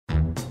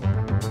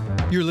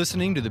You're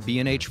listening to the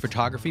B&H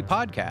Photography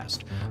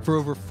Podcast. For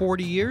over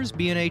 40 years,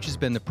 B&H has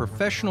been the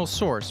professional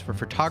source for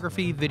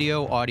photography,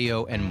 video,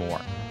 audio, and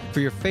more. For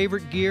your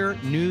favorite gear,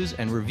 news,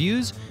 and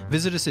reviews,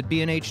 visit us at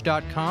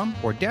bnh.com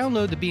or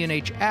download the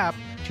B&H app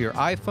to your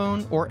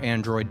iPhone or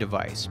Android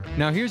device.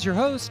 Now here's your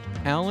host,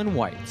 Alan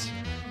Weitz.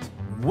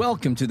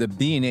 Welcome to the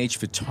B&H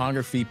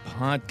Photography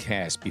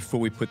Podcast. Before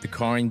we put the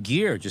car in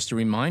gear, just a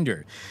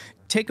reminder,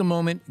 take a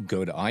moment,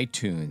 go to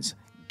iTunes,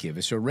 give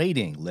us a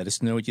rating, let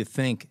us know what you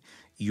think.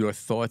 Your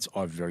thoughts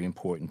are very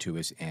important to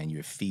us, and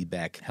your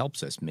feedback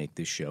helps us make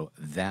this show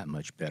that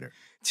much better.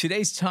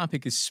 Today's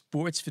topic is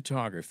sports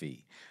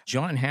photography.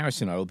 John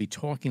Harris and I will be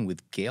talking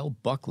with Gail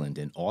Buckland,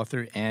 an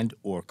author and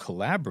or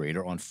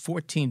collaborator on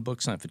 14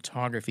 books on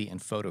photography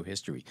and photo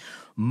history.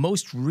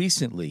 Most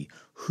recently,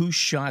 Who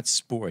Shot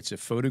Sports? A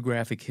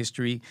Photographic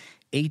History,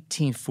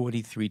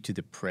 1843 to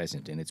the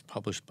present, and it's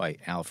published by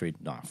Alfred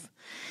Knopf.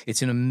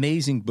 It's an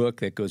amazing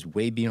book that goes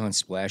way beyond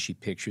splashy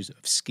pictures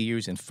of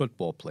skiers and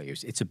football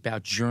players. It's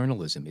about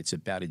journalism. It's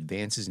about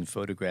advances in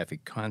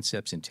photographic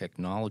concepts and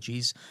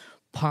technologies,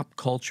 pop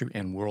culture,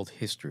 and world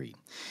history.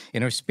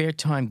 In her spare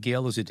time,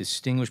 Gail is a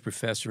distinguished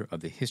professor of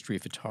the history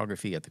of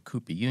photography at the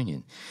Cooper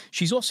Union.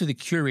 She's also the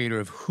curator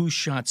of Who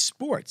Shot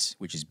Sports,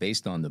 which is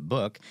based on the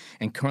book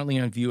and currently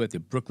on view at the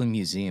Brooklyn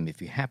Museum.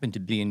 If you happen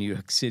to be in New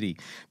York City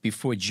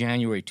before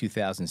January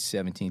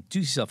 2017,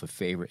 do yourself a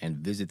favor and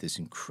visit this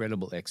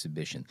incredible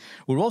exhibition.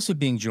 We're also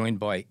being joined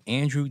by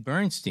Andrew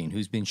Bernstein,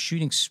 who's been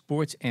shooting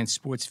sports and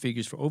sports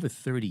figures for over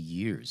 30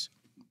 years.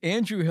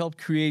 Andrew helped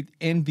create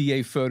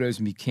NBA Photos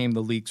and became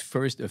the league's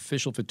first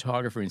official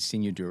photographer and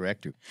senior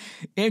director.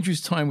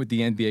 Andrew's time with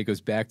the NBA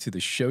goes back to the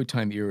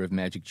Showtime era of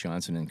Magic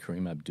Johnson and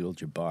Kareem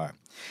Abdul-Jabbar.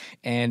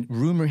 And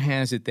rumor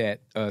has it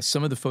that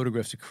some of the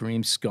photographs of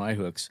Kareem's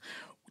skyhooks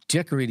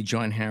decorated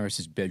John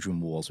Harris's bedroom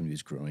walls when he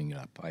was growing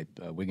up.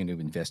 We're going to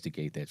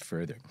investigate that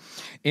further.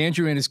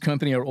 Andrew and his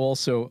company are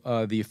also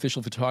the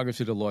official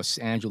photographer of the Los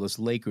Angeles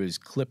Lakers,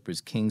 Clippers,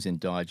 Kings, and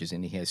Dodgers,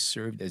 and he has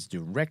served as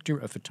director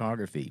of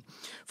photography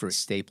for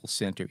Staples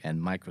Center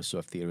and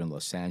Microsoft Theater in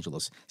Los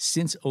Angeles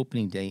since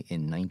opening day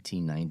in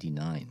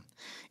 1999.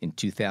 In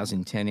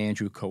 2010,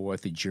 Andrew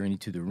co-authored Journey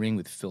to the Ring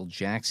with Phil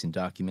Jackson,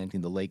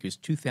 documenting the Lakers'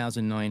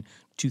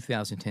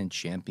 2009-2010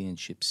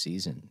 championship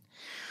season.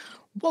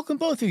 Welcome,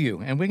 both of you,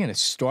 and we're going to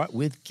start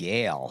with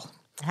Gail.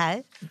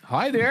 Hi.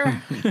 Hi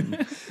there.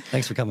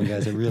 Thanks for coming,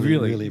 guys. I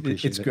really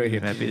appreciate it. It's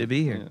great. Happy to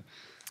be here. Yeah.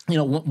 You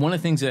know, one of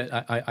the things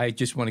that I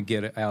just want to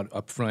get out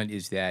up front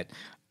is that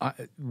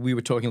we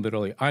were talking a bit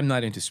earlier. I'm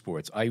not into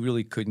sports. I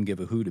really couldn't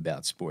give a hoot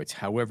about sports.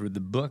 However, the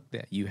book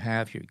that you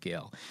have here,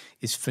 Gail,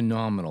 is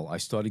phenomenal. I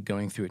started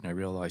going through it, and I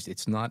realized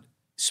it's not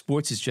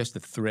sports is just the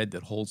thread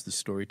that holds the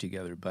story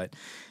together, but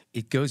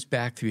it goes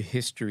back through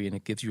history, and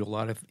it gives you a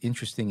lot of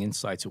interesting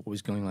insights of what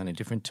was going on at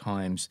different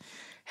times,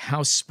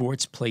 how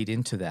sports played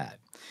into that,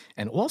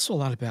 and also a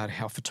lot about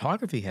how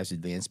photography has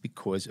advanced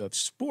because of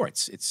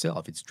sports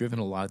itself. It's driven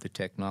a lot of the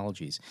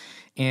technologies.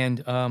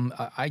 And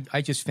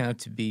I just found it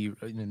to be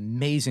an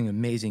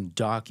amazing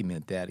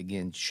document that,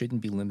 again,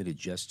 shouldn't be limited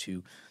just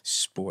to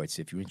sports.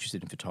 If you're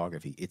interested in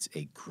photography, it's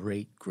a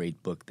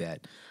great book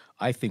that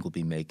I think will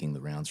be making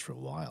the rounds for a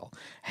while.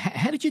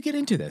 How did you get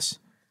into this?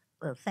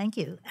 Well, thank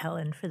you,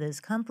 Alan, for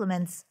those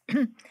compliments.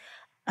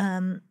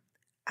 I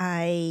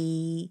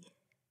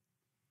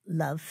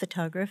love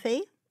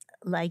photography.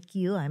 Like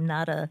you, I'm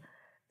not a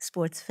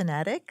sports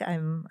fanatic.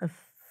 I'm a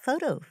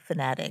photo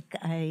fanatic.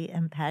 I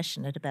am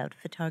passionate about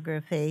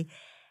photography,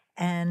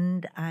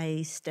 and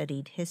I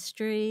studied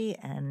history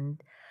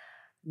and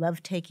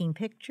love taking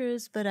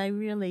pictures, but I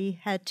really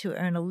had to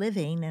earn a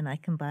living, and I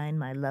combined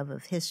my love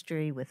of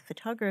history with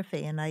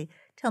photography. And I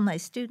tell my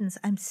students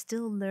I'm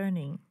still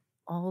learning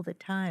all the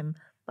time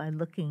by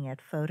looking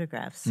at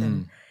photographs.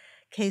 And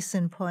case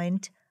in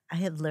point, I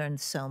have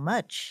learned so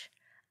much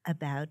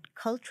about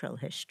cultural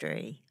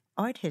history,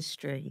 art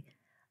history.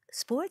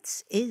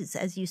 Sports is,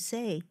 as you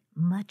say,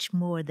 much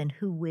more than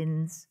who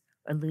wins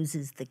or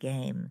loses the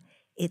game.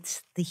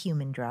 It's the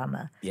human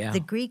drama. Yeah. The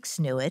Greeks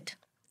knew it.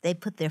 They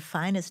put their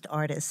finest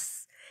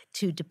artists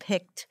to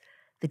depict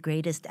the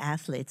greatest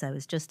athletes. I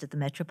was just at the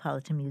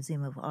Metropolitan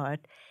Museum of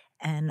Art,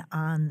 and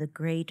on the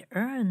great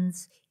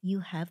urns, you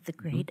have the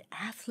great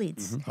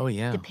athletes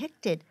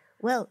depicted.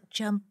 Well,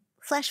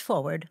 flash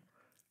forward.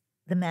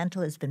 The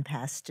mantle has been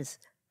passed to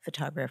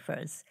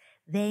photographers.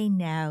 They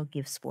now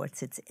give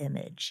sports its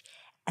image.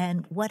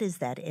 And what is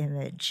that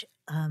image?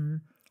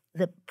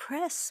 The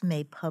press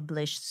may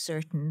publish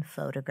certain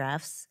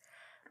photographs,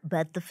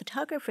 but the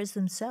photographers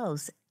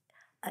themselves,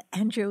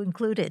 Andrew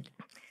included,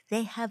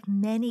 they have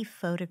many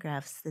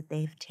photographs that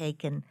they've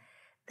taken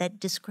that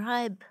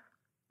describe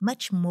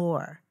much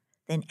more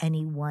than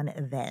any one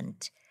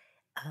event.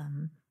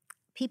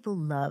 People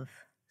love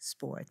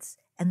sports,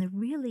 and the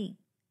really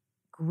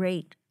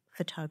great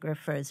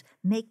photographers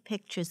make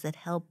pictures that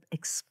help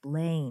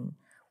explain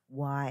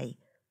why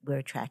we're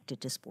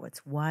attracted to sports,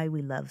 why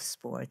we love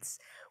sports.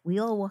 We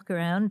all walk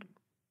around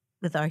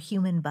with our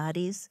human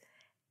bodies,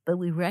 but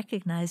we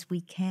recognize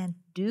we can't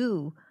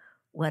do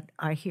what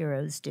our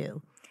heroes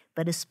do.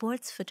 but a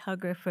sports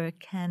photographer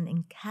can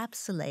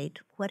encapsulate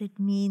what it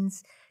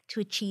means to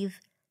achieve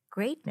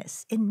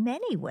greatness in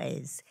many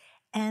ways.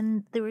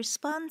 And the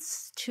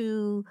response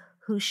to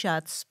Who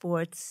Shot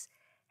Sports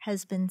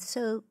has been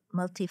so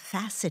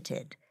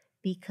multifaceted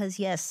because,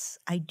 yes,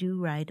 I do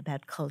write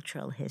about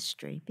cultural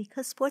history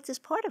because sports is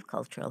part of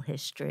cultural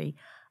history.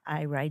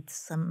 I write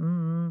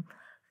sometimes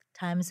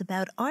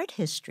about art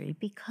history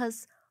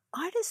because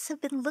artists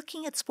have been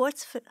looking at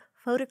sports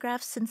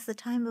photographs since the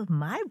time of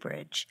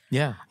Muybridge.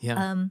 Yeah.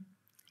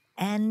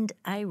 And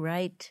I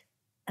write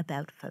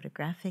about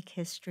photographic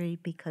history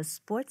because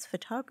sports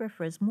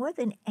photographers, more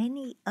than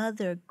any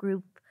other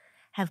group,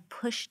 have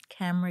pushed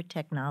camera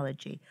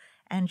technology.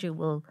 Andrew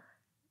will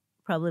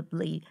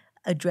probably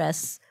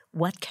address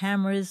what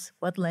cameras,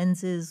 what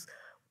lenses,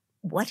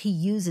 what he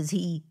uses.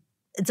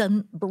 It's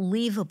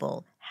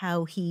unbelievable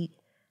how he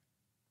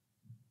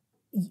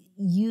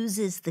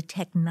uses the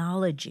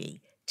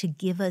technology to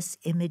give us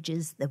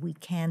images that we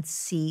can't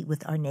see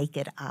with our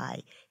naked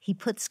eye. He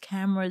puts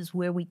cameras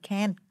where we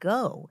can't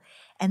go.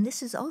 And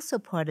this is also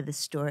part of the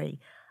story.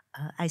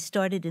 I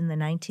started in the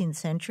 19th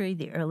century.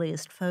 The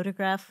earliest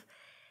photograph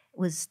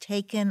was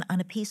taken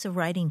on a piece of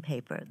writing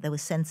paper that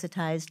was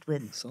sensitized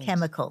with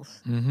chemicals.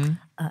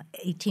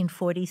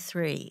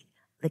 1843.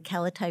 The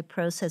calotype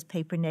process,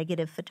 paper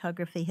negative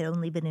photography, had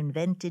only been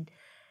invented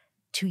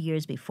 2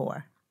 years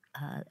before.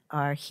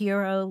 Our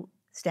hero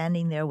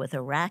standing there with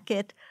a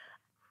racket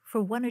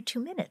for 1 or 2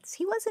 minutes.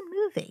 He wasn't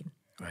moving,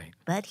 right?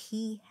 But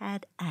he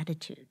had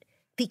attitude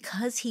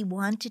because he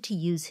wanted to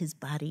use his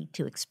body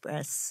to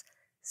express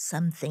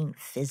something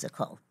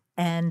physical.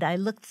 And I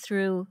looked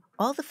through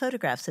all the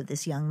photographs of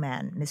this young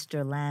man,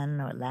 Mr. Lang,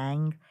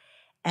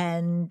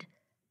 and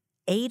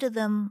 8 of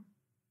them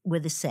were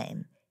the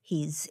same.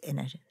 He's in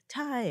a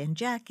tie and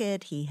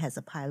jacket. He has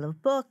a pile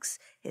of books.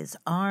 His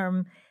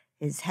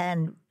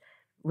hand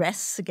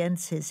rests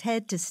against his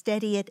head to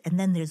steady it. And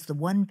then there's the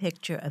one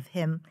picture of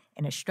him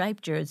in a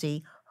striped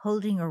jersey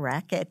holding a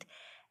racket,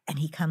 and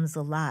he comes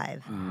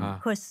alive.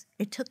 Of course,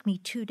 it took me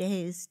 2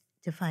 days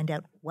to find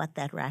out what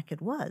that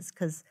racket was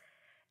because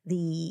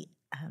the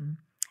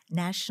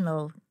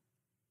National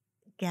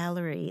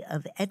Gallery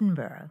of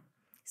Edinburgh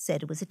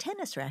said it was a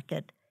tennis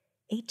racket.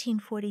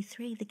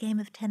 1843, the game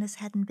of tennis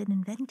hadn't been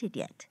invented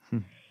yet.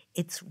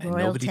 It's royal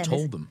and nobody tennis.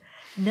 Told them.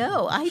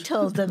 No, I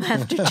told them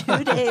after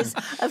 2 days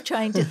of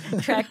trying to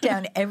track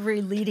down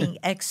every leading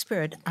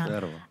expert.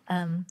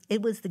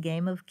 It was the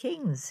game of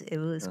kings. It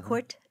was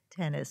court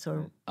tennis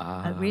or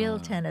real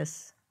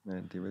tennis.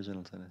 Right, the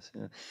original tennis,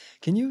 yeah.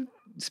 Can you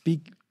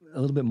speak a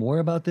little bit more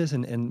about this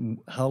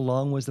and how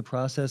long was the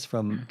process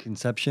from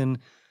conception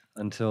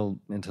until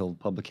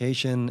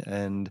publication,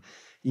 and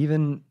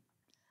even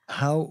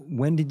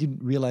when did you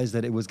realize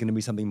that it was going to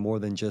be something more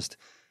than just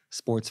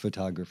sports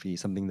photography,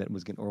 something that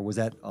was or was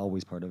that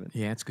always part of it?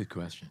 Yeah, that's a good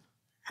question.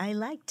 I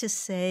like to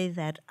say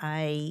that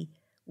I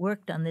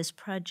worked on this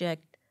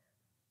project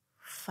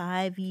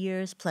 5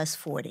 years plus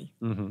 40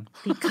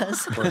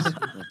 because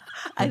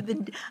I've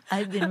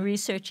been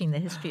researching the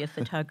history of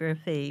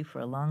photography for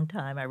a long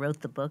time. I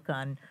wrote the book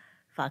on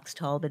Fox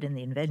Talbot and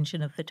the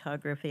invention of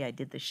photography. I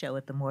did the show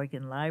at the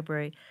Morgan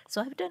Library.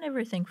 So I've done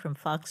everything from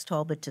Fox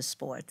Talbot to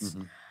sports.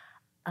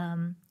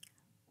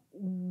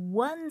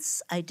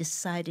 Once I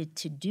decided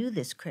to do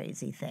this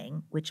crazy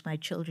thing, which my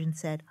children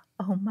said,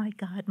 "Oh my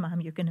God, Mom,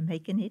 you're going to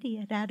make an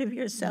idiot out of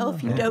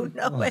yourself. You don't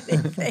know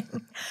anything."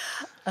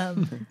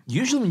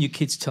 Usually when your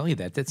kids tell you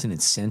that, that's an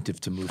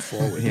incentive to move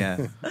forward.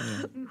 Yeah.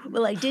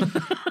 Well,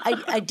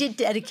 I did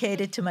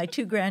dedicate it to my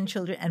 2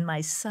 grandchildren and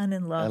my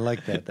son-in-law. I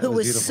like that. Who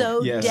was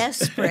beautiful. so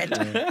desperate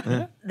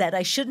that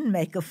I shouldn't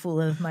make a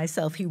fool of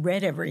myself. He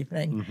read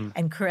everything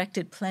and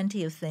corrected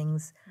plenty of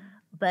things.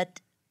 But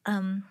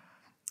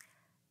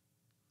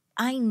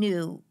I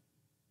knew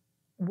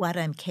what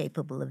I'm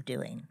capable of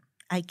doing.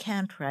 I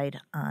can't write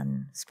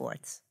on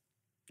sports.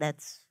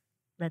 That's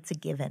a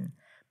given.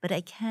 But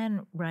I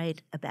can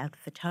write about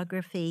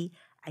photography.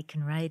 I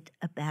can write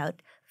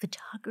about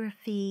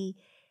photography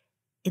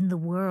in the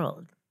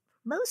world.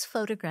 Most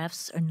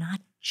photographs are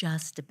not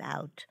just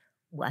about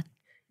what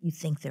you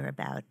think they're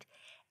about.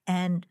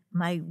 And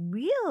my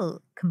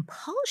real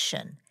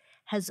compulsion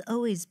has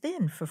always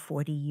been for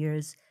 40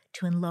 years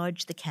to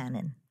enlarge the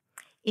canon.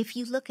 If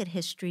you look at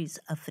histories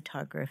of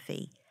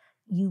photography,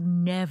 you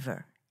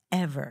never,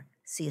 ever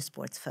see a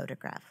sports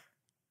photograph.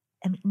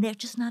 I mean, they're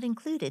just not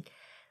included.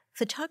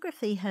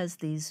 Photography has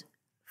these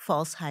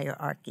false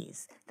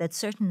hierarchies, that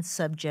certain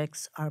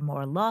subjects are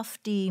more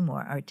lofty,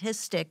 more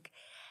artistic,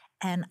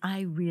 and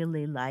I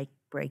really like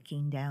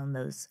breaking down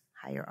those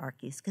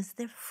hierarchies because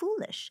they're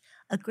foolish.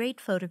 A great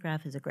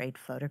photograph is a great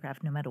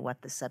photograph no matter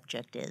what the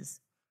subject is.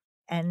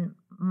 And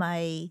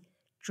my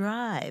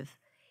drive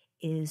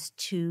is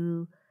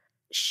to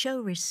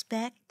show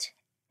respect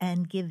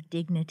and give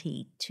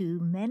dignity to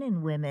men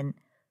and women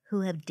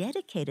who have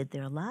dedicated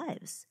their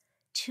lives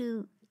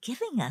to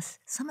giving us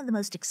some of the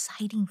most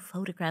exciting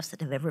photographs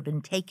that have ever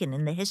been taken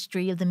in the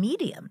history of the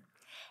medium.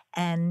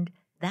 And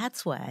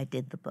that's why I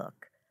did the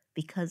book,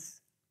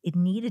 because it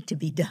needed to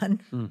be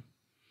done.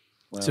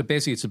 So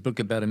basically, it's a book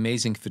about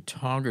amazing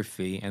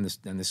photography and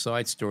the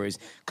side stories.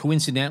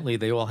 Coincidentally,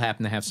 they all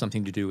happen to have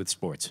something to do with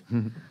sports.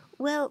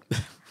 Well,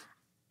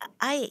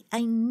 I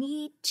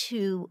need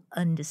to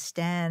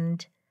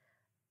understand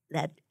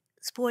that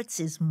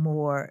sports is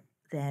more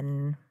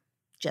than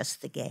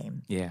just the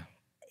game. Yeah.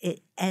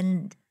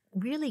 And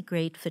really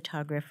great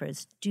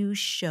photographers do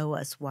show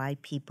us why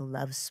people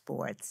love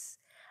sports.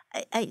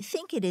 I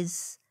think it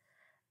is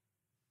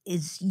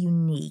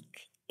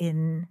unique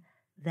in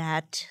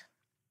that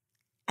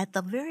at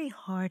the very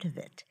heart of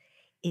it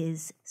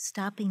is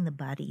stopping the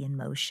body in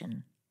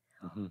motion,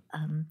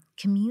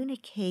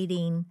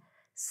 communicating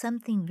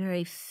something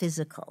very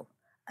physical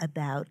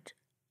about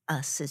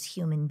us as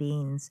human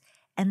beings.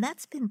 And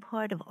that's been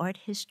part of art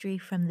history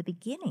from the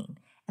beginning.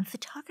 And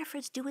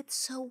photographers do it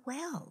so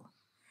well,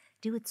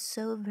 do it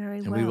so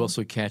very well. And we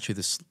also catch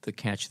the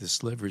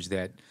slivers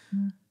that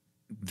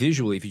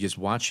visually, if you're just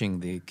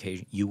watching the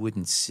occasion, you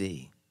wouldn't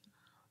see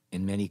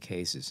in many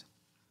cases.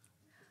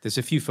 There's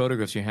a few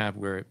photographs you have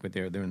where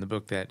they're in the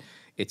book that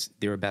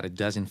there are about a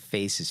dozen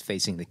faces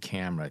facing the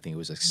camera. I think it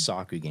was a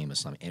soccer game or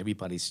something.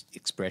 Everybody's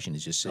expression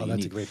is just so unique.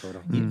 That's a great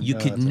photo.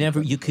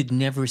 You could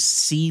never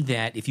see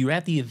that if you were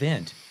at the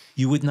event.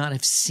 You would not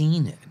have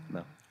seen it.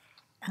 No.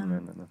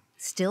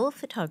 Still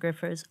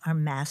photographers are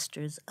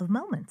masters of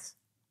moments.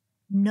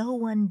 No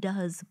one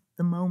does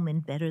the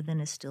moment better than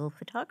a still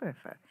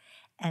photographer.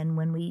 And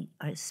when we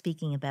are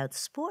speaking about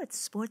sports,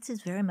 sports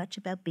is very much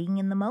about being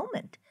in the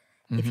moment.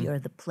 If you're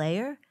the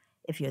player,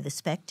 if you're the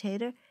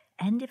spectator,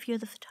 and if you're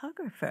the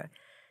photographer.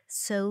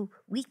 So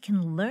we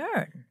can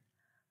learn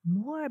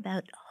more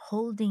about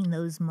holding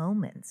those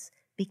moments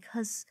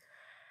because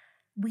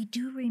we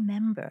do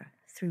remember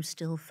through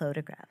still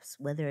photographs,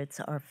 whether it's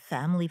our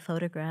family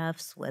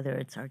photographs, whether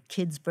it's our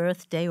kid's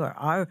birthday or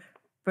our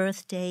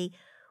birthday,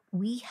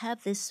 we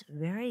have this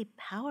very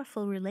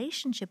powerful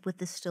relationship with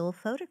the still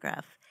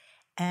photograph.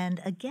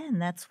 And again,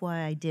 that's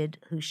why I did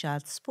Who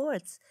Shot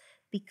Sports,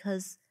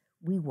 because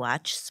we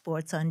watch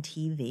sports on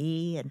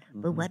TV,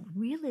 but what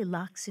really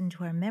locks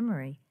into our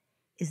memory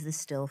is the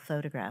still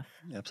photograph.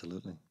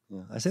 Absolutely.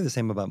 Yeah. I say the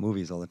same about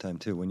movies all the time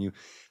too. When you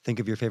think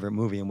of your favorite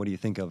movie, and what do you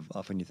think of?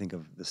 Often you think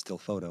of the still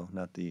photo,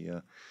 not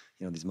the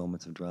these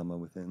moments of drama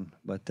within.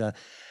 But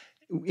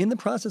in the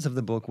process of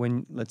the book,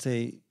 when let's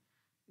say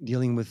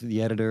dealing with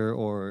the editor,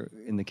 or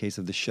in the case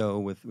of the show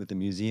with the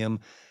museum,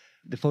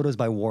 the photos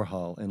by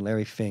Warhol and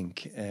Larry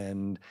Fink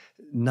and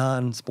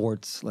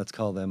non-sports, let's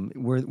call them,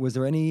 was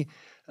there any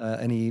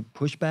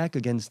pushback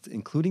against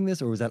including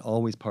this, or was that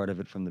always part of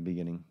it from the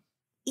beginning?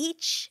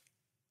 Each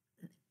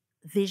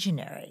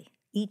visionary,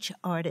 each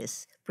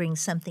artist brings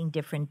something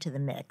different to the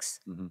mix.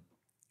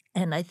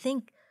 And I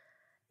think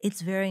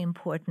it's very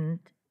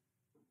important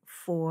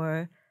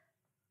for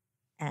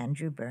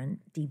Andrew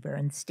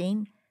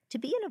Bernstein to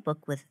be in a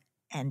book with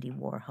Andy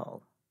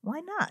Warhol.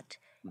 Why not?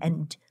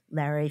 And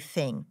Larry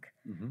Fink.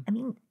 I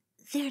mean,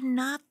 they're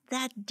not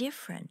that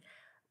different.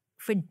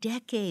 For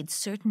decades,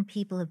 certain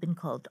people have been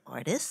called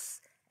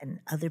artists, and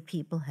other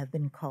people have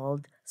been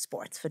called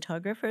sports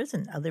photographers,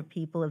 and other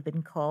people have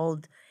been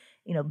called,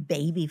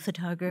 baby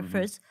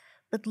photographers.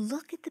 But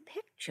look at the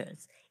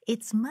pictures.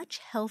 It's much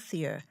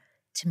healthier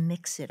to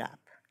mix it up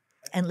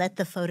and let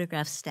the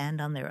photographs stand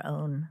on their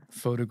own.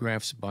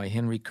 Photographs by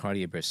Henri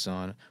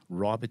Cartier-Bresson,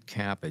 Robert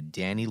Capa,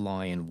 Danny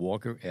Lyon,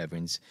 Walker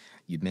Evans.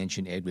 You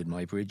mentioned Edward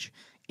Muybridge,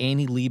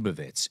 Annie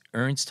Leibovitz,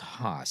 Ernst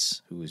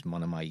Haas, who was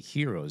one of my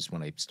heroes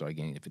when I started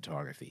getting into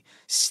photography,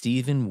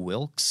 Stephen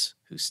Wilkes,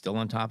 who's still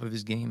on top of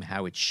his game,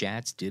 Howard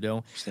Schatz,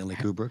 ditto. Stanley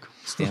Kubrick.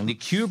 Stanley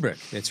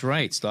Kubrick, that's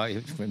right,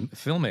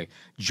 filmmaker.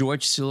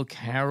 George Silk,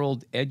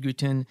 Harold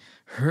Edgerton,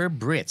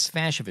 Herb Ritz,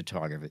 fashion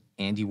photographer,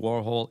 Andy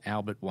Warhol,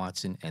 Albert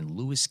Watson, and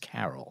Lewis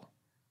Carroll.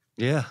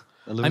 Yeah.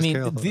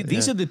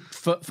 These are the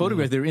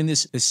photographs. They're in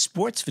this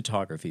sports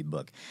photography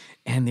book,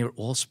 and they're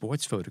all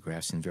sports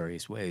photographs in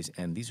various ways,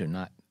 and these are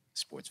not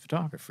sports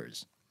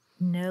photographers.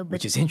 No, but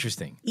which is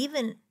interesting.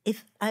 Even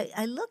if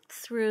I looked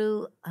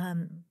through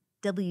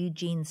W.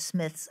 Gene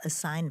Smith's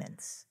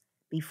assignments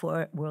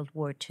before World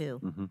War II,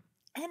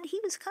 and he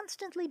was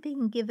constantly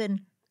being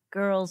given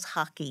girls'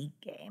 hockey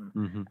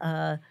game,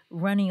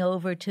 running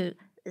over to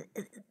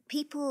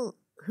people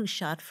who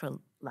shot for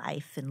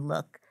life and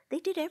look. They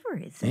did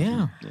everything.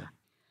 Yeah.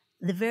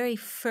 The very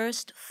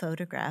first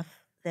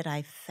photograph that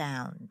I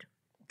found,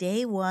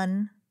 day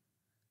one,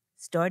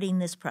 starting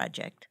this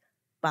project,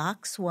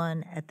 box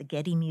one at the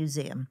Getty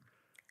Museum,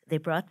 they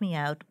brought me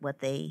out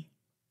what they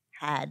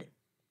had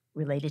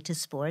related to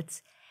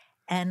sports,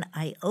 and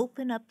I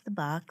open up the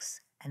box,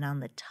 and on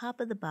the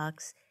top of the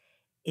box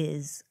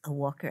is a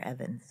Walker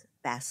Evans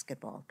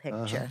basketball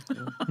picture.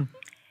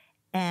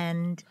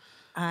 And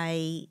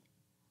I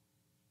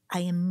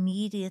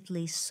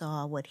immediately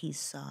saw what he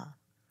saw,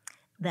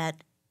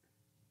 that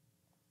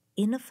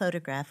in a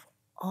photograph,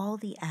 all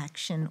the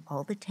action,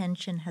 all the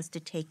tension has to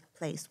take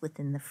place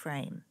within the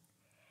frame.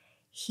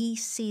 He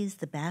sees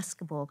the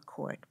basketball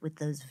court with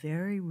those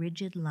very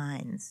rigid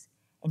lines,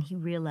 and he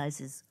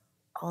realizes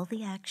all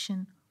the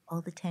action,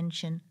 all the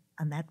tension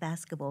on that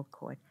basketball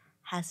court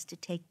has to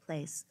take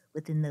place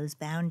within those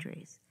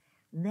boundaries.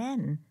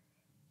 Then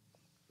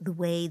the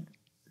way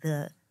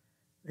the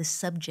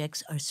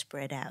subjects are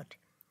spread out.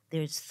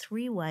 There's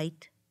 3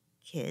 white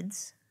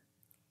kids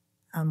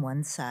on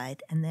one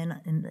side, and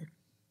then in the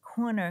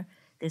corner,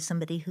 there's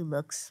somebody who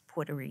looks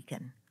Puerto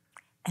Rican.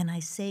 And I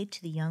say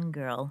to the young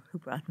girl who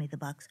brought me the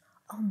box,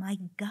 oh my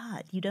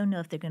God, you don't know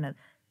if they're going to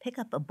pick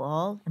up a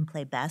ball and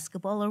play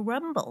basketball or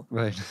rumble.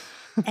 Right.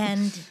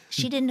 And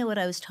she didn't know what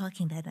I was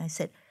talking about. And I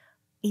said,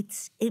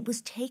 it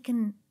was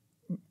taken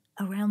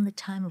around the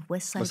time of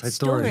West Side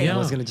Story. Yeah. I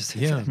was going to just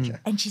say that. Yeah.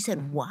 And she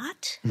said,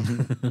 what?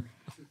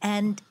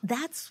 And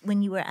that's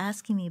when you were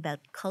asking me about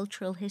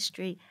cultural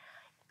history.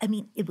 I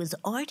mean, it was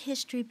art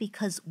history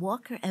because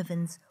Walker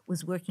Evans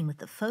was working with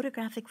the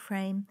photographic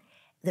frame,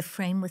 the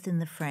frame within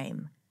the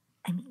frame.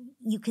 I mean,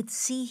 you could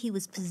see he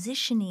was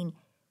positioning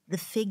the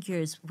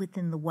figures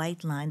within the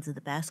white lines of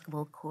the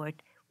basketball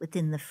court,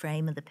 within the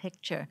frame of the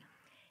picture.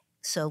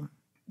 So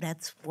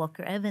that's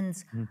Walker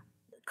Evans.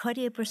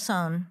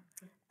 Cartier-Bresson,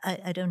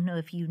 I don't know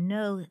if you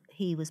know,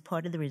 he was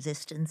part of the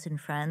resistance in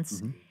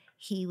France.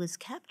 He was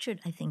captured,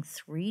 I think,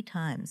 3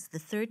 times. The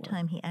 3rd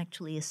time he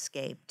actually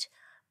escaped,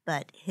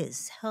 but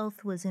his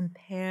health was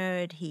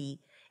impaired. He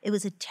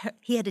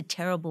had a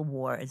terrible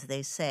war, as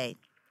they say.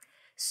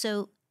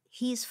 So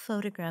he's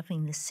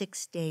photographing the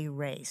 6-day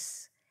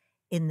race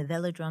in the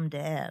Velodrome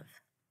d'Ève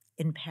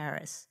in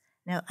Paris.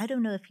 Now, I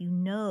don't know if you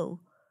know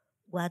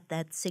what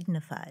that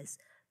signifies,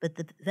 but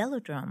the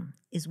Velodrome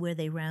is where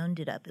they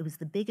rounded up. It was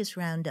the biggest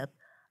roundup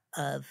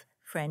of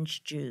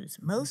French Jews,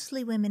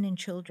 mostly women and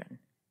children.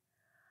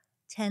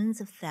 Tens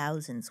of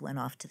thousands went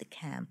off to the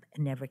camp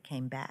and never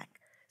came back.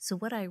 So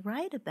what I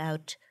write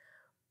about,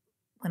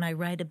 when I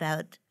write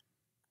about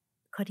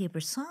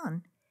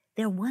Cartier-Bresson,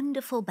 they're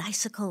wonderful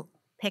bicycle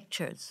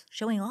pictures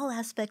showing all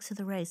aspects of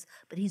the race,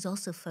 but he's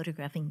also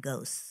photographing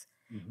ghosts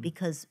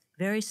because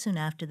very soon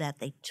after that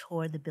they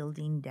tore the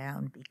building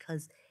down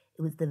because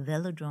it was the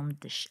Velodrome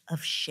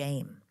of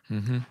shame.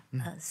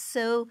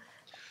 So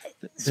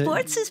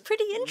sports is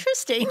pretty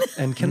interesting.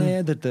 And can I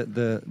add that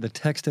the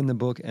text in the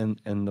book and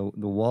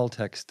the wall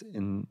text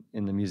in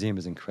the museum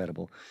is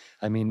incredible.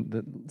 I mean,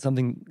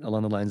 something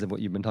along the lines of what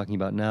you've been talking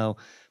about now,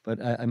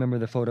 but I remember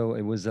the photo,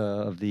 it was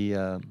of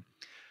the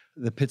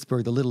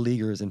Pittsburgh, the Little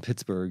Leaguers in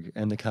Pittsburgh,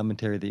 and the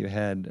commentary that you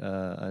had,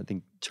 I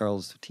think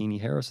Charles Teeny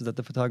Harris was that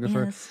the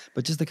photographer? Yes.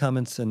 But just the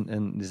comments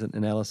and this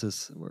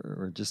analysis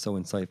were just so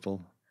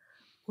insightful.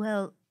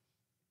 Well,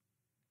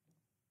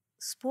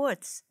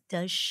 sports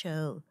does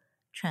show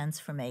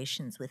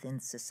transformations within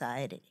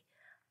society.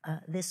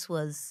 This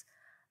was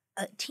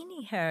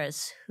Teeny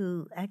Harris,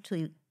 who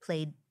actually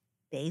played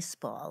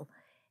baseball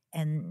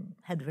and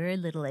had very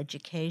little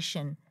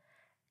education.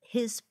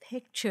 His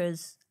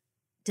pictures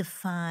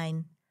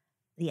define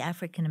the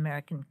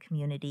African-American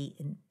community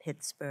in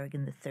Pittsburgh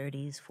in the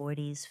 30s,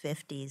 40s,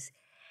 50s.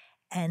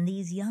 And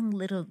these young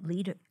little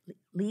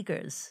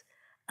leaguers,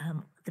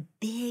 the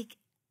big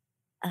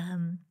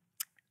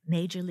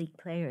major league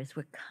players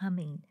were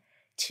coming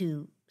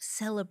to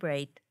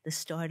celebrate the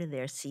start of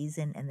their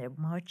season, and they're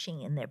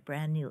marching in their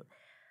brand new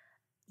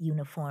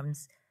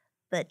uniforms,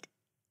 but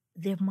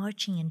they're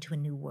marching into a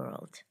new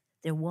world.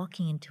 They're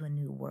walking into a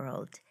new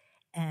world.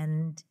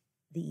 And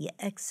the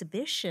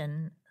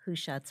exhibition, Who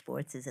Shot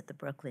Sports, is at the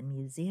Brooklyn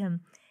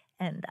Museum.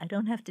 And I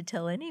don't have to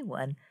tell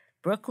anyone,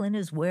 Brooklyn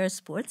is where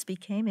sports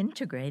became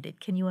integrated.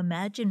 Can you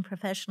imagine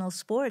professional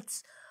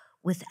sports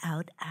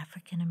without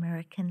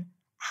African-American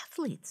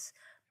athletes?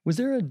 Was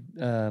there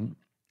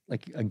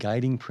a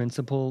guiding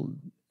principle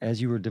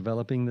as you were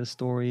developing this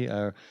story,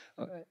 or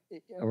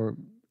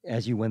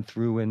as you went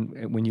through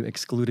and when you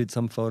excluded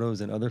some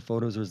photos and other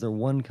photos? Was there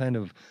one kind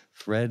of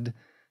thread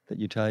that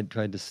you tried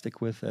to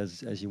stick with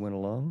as you went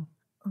along?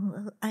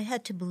 Well, I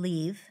had to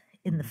believe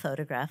in the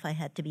photograph. I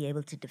had to be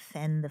able to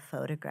defend the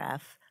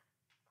photograph.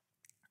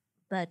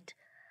 But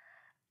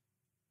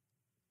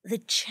the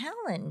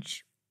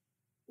challenge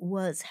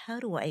was, how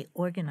do I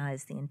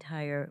organize the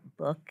entire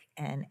book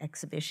and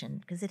exhibition?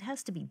 Because it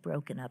has to be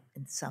broken up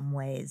in some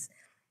ways.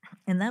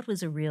 And that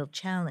was a real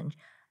challenge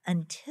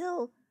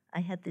until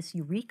I had this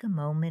eureka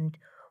moment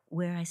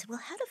where I said,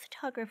 well, how do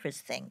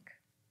photographers think?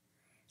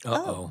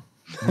 Because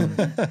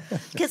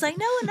I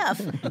know enough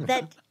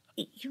that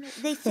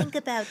they think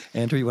about...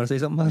 Andrew, you want to say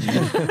something about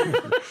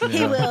that?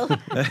 He will.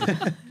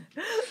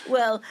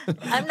 Well,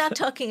 I'm not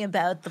talking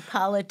about the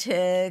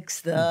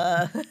politics,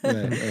 the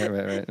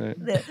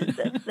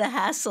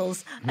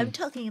hassles. I'm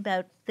talking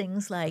about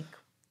things like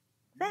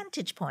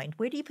vantage point.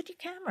 Where do you put your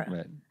camera?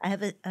 Right. I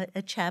have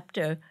a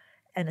chapter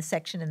and a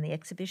section in the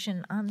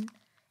exhibition on,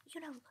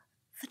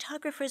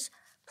 photographers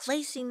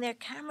placing their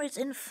cameras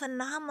in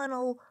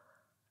phenomenal,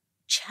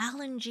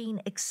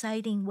 challenging,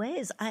 exciting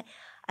ways.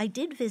 I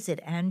did visit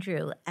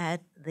Andrew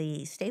at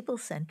the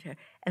Staples Center,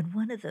 and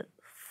one of the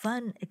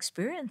fun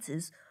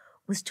experiences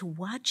was to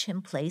watch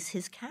him place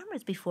his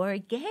cameras before a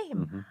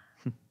game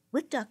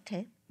with duct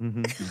tape.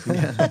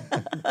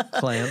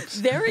 Clamps.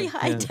 Very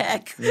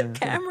high-tech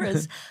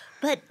cameras.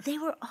 But they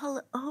were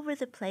all over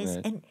the place.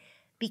 Right. And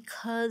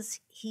because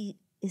he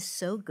is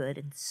so good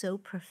and so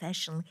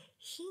professional.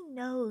 He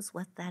knows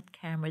what that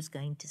camera is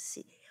going to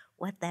see,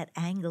 what that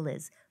angle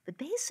is. But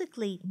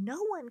basically,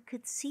 no one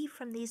could see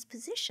from these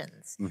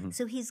positions.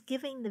 So he's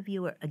giving the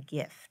viewer a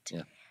gift.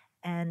 Yeah.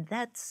 And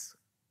that's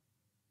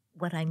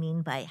what I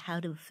mean by how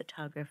do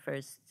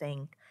photographers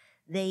think.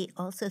 They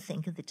also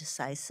think of the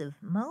decisive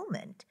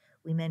moment.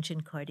 We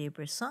mentioned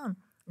Cartier-Bresson.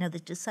 Now, the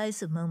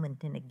decisive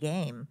moment in a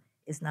game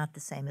is not the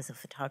same as a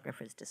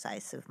photographer's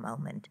decisive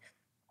moment.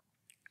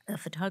 A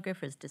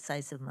photographer's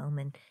decisive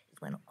moment is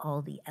when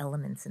all the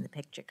elements in the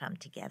picture come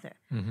together.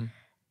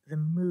 The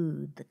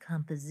mood, the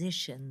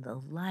composition, the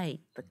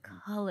light, the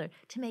color,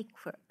 to make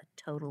for a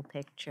total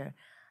picture.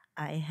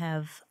 I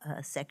have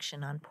a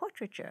section on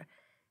portraiture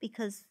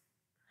because,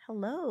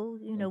 hello,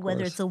 you know,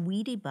 whether it's a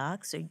Wheatie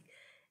box or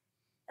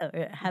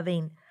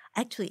having,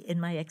 actually in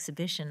my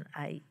exhibition,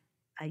 I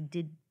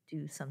did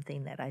do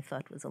something that I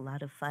thought was a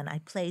lot of fun. I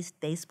placed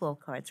baseball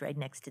cards right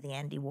next to the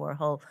Andy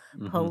Warhol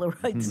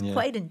Polaroids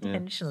quite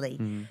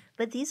intentionally.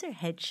 But these are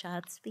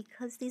headshots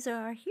because these are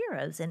our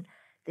heroes, and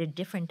they're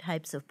different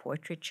types of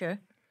portraiture.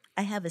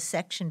 I have a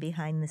section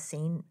behind the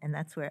scene, and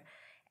that's where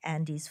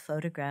Andy's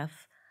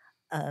photograph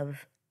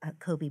of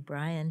Kobe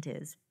Bryant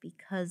is,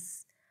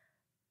 because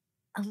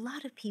a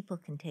lot of people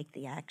can take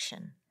the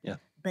action,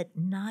 but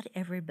not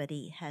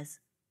everybody has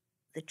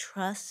the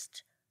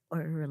trust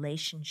or a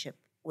relationship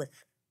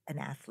with an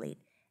athlete.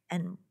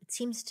 And it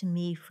seems to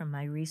me from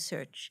my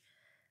research,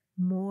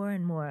 more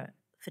and more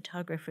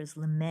photographers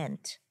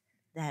lament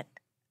that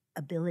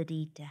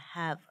ability to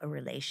have a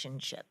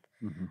relationship.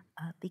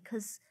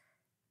 Because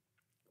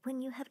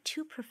when you have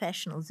two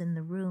professionals in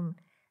the room,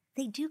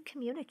 they do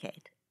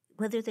communicate.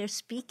 Whether they're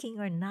speaking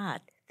or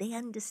not, they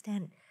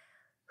understand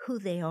who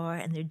they are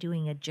and they're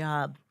doing a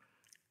job.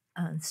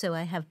 So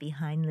I have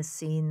behind the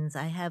scenes.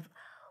 I have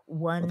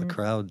one. Well, the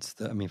crowds.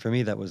 I mean, for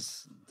me, that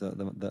was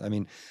I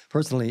mean,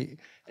 personally,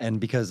 and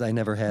because I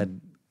never had,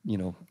 you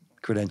know,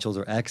 credentials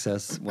or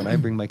access, when I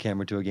bring my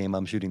camera to a game,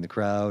 I'm shooting the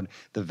crowd,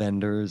 the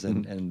vendors,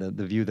 and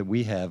the view that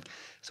we have.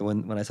 So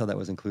when I saw that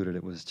was included,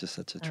 it was just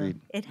such a treat.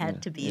 It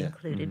had to be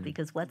included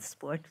because what's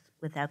sport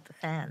without the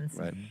fans?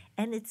 Right.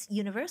 And it's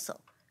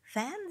universal.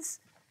 Fans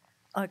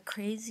are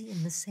crazy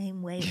in the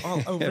same way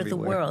all over the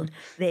world.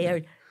 They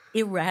are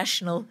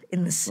irrational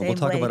in the same way. We'll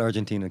talk about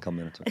Argentina in a couple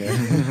minutes,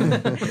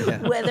 okay?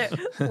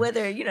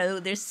 Whether you know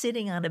they're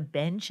sitting on a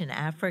bench in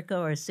Africa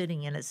or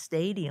sitting in a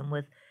stadium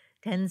with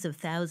tens of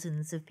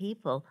thousands of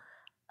people,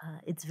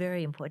 it's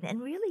very important.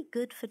 And really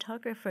good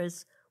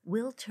photographers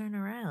will turn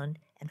around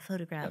and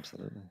photograph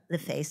the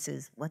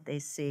faces, what they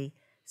see.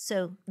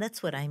 So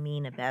that's what I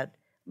mean about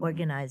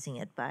organizing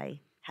it by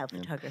how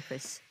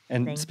photographers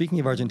And think. speaking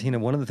of Argentina,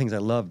 one of the things I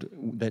loved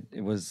that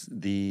it was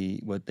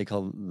what they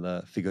call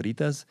the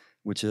figuritas,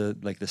 which is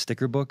like the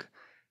sticker book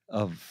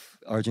of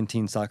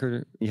Argentine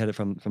soccer. You had it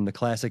from the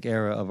classic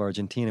era of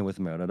Argentina with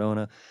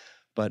Maradona,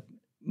 but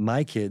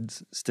my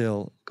kids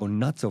still go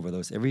nuts over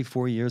those. Every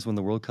 4 years when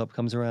the World Cup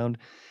comes around,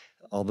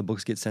 all the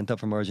books get sent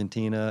up from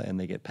Argentina and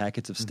they get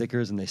packets of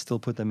stickers and they still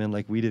put them in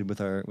like we did with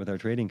our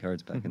trading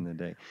cards back in the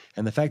day.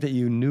 And the fact that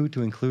you knew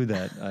to include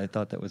that, I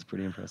thought that was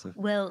pretty impressive.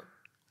 Well,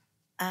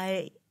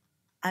 I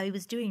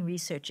was doing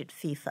research at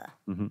FIFA,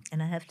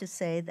 and I have to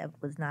say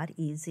that was not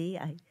easy.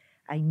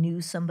 I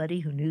knew somebody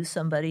who knew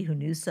somebody who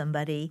knew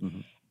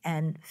somebody,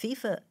 and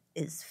FIFA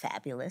is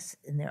fabulous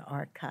in their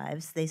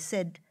archives. They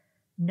said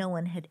no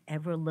one had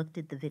ever looked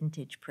at the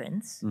vintage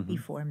prints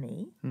before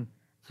me.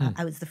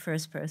 I was the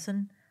first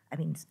person. I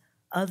mean,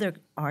 other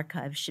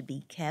archives should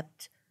be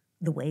kept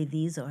the way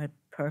these are,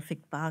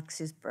 perfect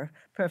boxes,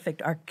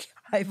 perfect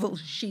archival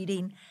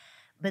sheeting.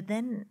 But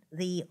then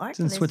the archivist...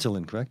 It's in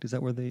Switzerland, correct? Is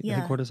that where the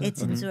headquarters are?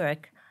 It's in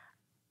Zurich.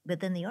 But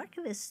then the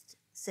archivist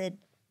said,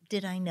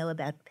 did I know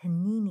about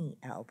Panini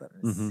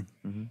albums?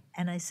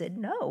 And I said,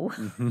 no.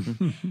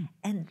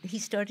 And he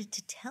started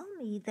to tell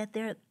me that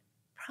they're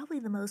probably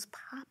the most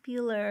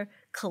popular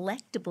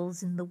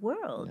collectibles in the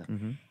world.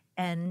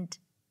 And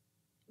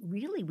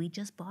really, we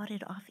just bought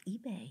it off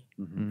eBay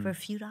for a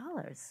few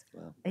dollars.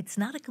 Wow. It's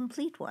not a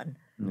complete one.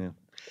 Yeah.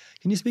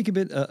 Can you speak a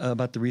bit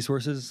about the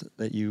resources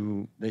that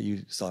you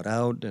sought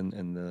out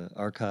and the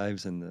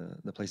archives and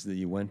the places that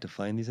you went to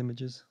find these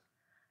images?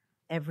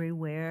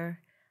 Everywhere,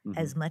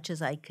 as much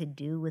as I could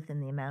do within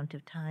the amount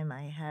of time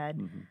I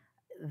had.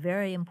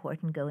 Very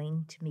important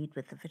going to meet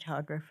with the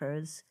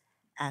photographers,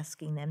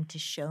 asking them to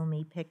show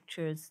me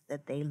pictures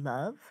that they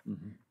love,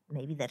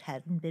 maybe that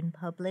hadn't been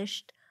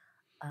published.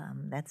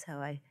 That's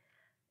how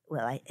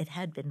it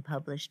had been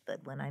published,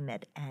 but when I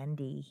met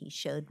Andy, he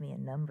showed me a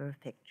number of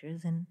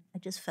pictures, and I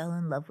just fell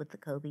in love with the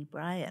Kobe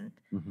Bryant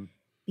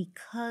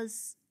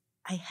because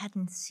I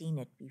hadn't seen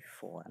it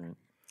before.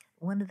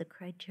 One of the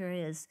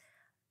criteria is,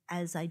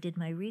 as I did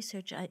my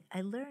research,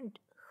 I learned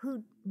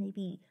who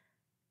maybe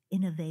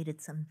innovated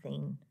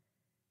something,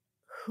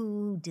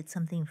 who did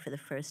something for the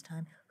first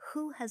time,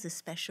 who has a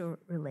special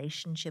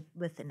relationship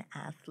with an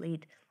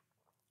athlete.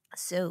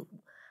 So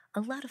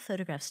a lot of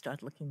photographs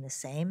start looking the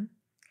same,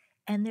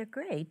 and they're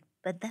great,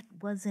 but that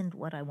wasn't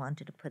what I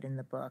wanted to put in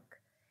the book.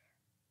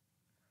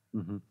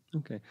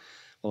 Okay.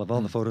 Well, of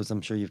all the photos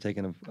I'm sure you've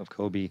taken of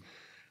Kobe,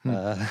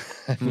 I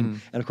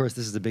mean, and of course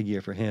this is a big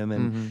year for him,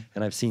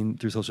 and I've seen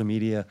through social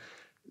media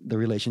the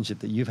relationship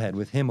that you've had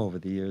with him over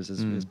the years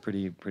is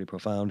pretty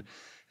profound,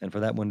 and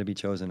for that one to be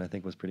chosen, I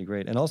think was pretty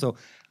great. And also,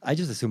 I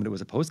just assumed it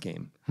was a post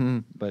game,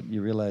 but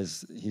you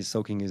realize he's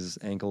soaking his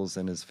ankles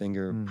and his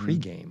finger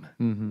pre-game.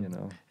 You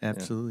know,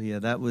 Absolutely, yeah.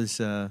 That was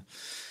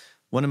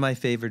one of my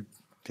favorite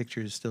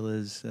pictures. Still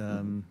is.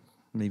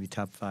 Maybe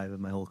top 5 of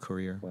my whole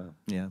career. Wow.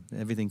 Yeah,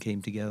 everything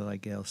came together,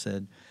 like Gail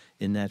said,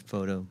 in that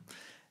photo,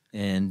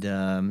 and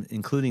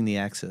including the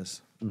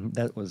access.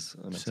 That was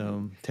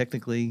so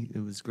technically it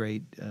was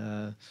great.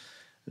 I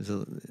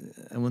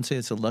wouldn't say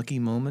it's a lucky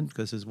moment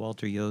because, as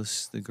Walter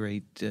Iooss, the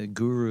great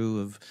guru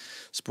of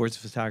sports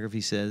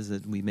photography, says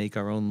that we make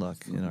our own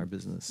luck in our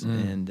business,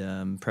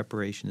 and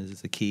preparation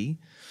is the key,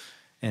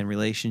 and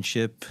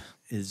relationship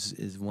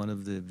is one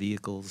of the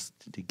vehicles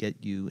to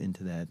get you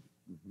into that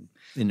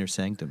inner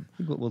sanctum.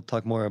 We'll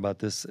talk more about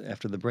this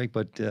after the break,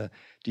 but do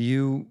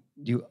you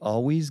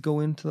always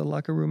go into the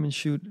locker room and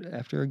shoot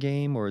after a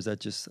game, or is that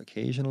just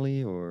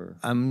occasionally? Or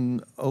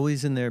I'm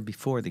always in there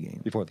before the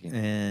game. Before the game.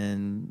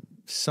 And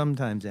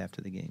sometimes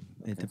after the game.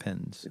 Okay. It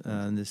depends.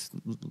 This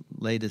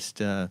latest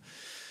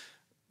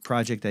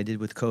project I did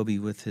with Kobe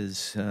with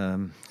his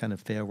kind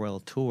of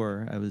farewell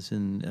tour, I was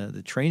in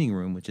the training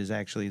room, which is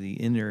actually the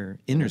inner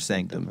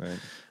sanctum. Right.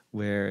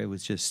 Where it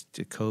was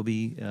just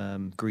Kobe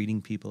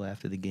greeting people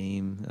after the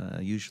game,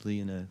 usually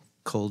in a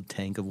cold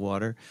tank of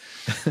water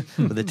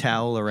with a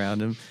towel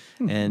around him,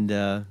 and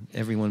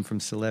everyone from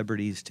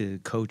celebrities to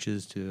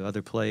coaches to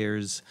other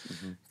players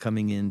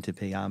coming in to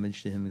pay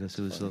homage to him because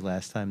it was the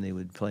last time they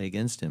would play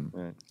against him.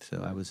 Right.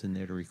 So I was in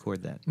there to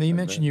record that. Now, you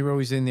mentioned you were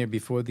always in there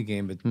before the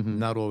game, but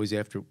not always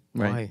after.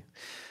 Why? Right.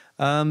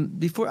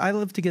 Before, I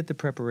love to get the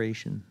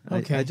preparation.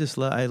 Okay. I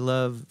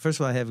love, first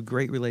of all, I have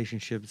great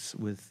relationships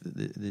with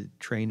the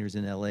trainers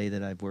in LA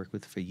that I've worked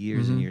with for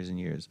years and years and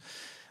years.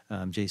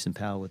 Jason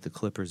Powell with the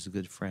Clippers, a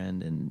good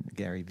friend, and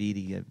Gary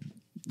Vitti, a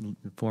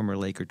former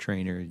Laker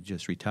trainer,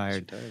 just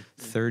retired.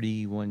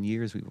 31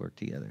 years we worked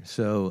together.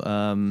 So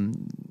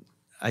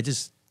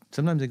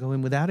sometimes I go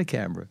in without a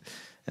camera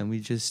and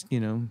we just,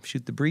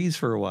 shoot the breeze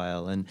for a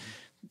while. And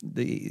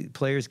the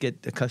players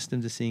get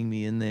accustomed to seeing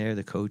me in there,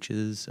 the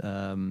coaches.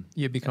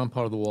 You become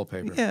part of the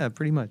wallpaper. Yeah,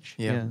 pretty much.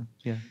 Yeah.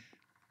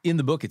 In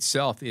the book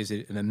itself is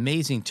an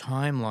amazing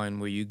timeline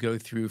where you go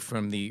through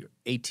from the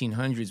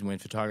 1800s when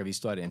photography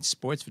started and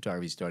sports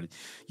photography started.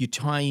 You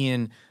tie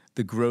in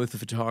the growth of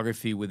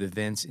photography with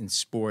events in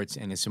sports,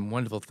 and it's some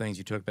wonderful things.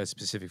 You talk about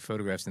specific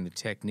photographs and the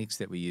techniques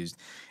that we used,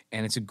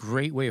 and it's a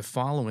great way of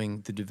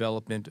following the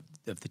development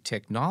of the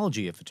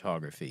technology of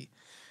photography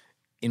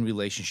in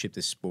relationship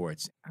to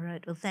sports. All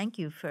right. Well, thank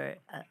you for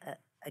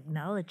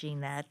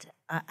acknowledging that.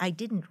 I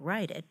didn't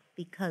write it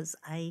because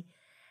I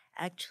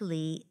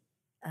actually,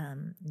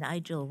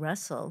 Nigel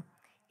Russell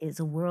is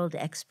a world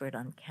expert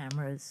on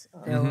cameras,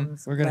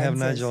 films, We're going to have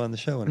lenses. Nigel on the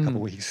show in a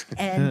couple weeks.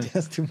 And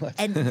that's too much.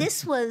 And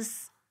this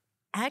was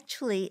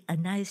actually a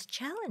nice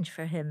challenge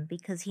for him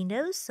because he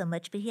knows so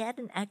much, but he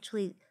hadn't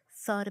actually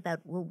thought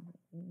about, well,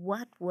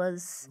 what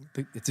was...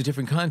 It's a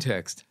different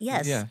context.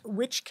 Yes. Yeah.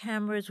 Which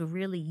cameras were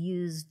really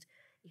used,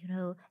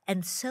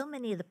 and so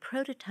many of the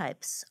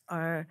prototypes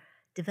are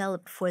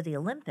developed for the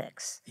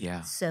Olympics.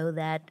 Yeah. So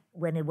that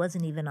when it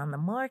wasn't even on the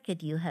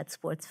market, you had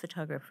sports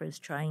photographers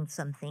trying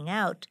something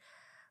out.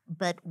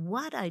 But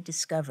what I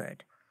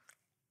discovered,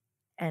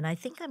 and I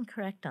think I'm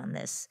correct on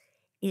this,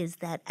 is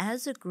that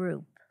as a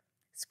group,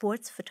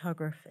 sports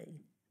photographers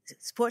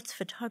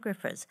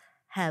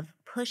have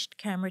pushed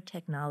camera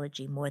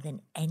technology more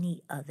than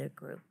any other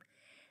group.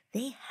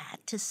 They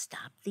had to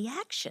stop the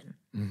action.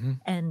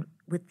 And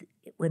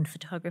when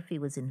photography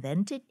was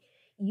invented,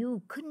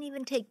 you couldn't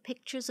even take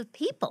pictures of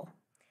people.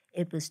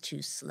 It was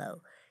too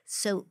slow.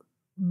 So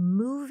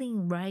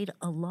moving right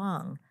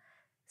along,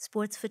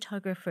 sports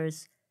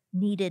photographers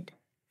needed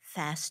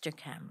faster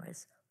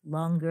cameras,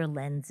 longer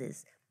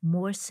lenses,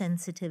 more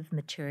sensitive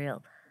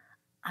material.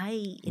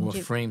 More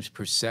frames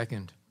per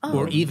second. Oh.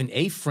 Or even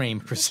a frame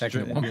per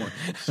second. One more.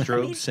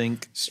 Strobe,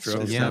 sync,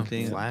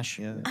 strobe, flash.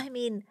 Yeah. I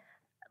mean,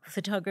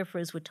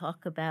 photographers would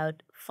talk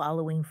about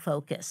following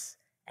focus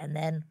and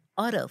then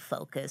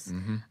autofocus.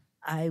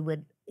 I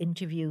would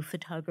interview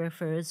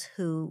photographers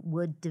who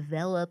would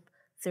develop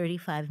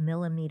 35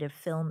 millimeter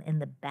film in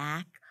the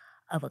back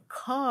of a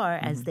car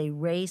as they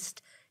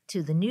raced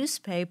to the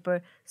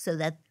newspaper so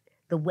that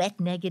the wet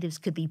negatives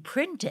could be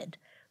printed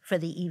for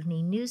the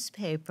evening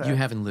newspaper. You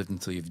haven't lived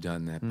until you've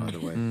done that, by the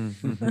way.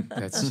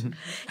 That's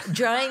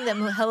drying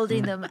them,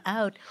 holding them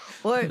out,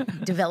 or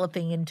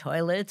developing in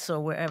toilets or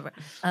wherever.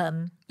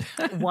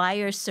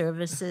 Wire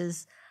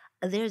services.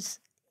 There's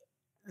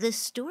the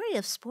story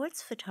of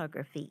sports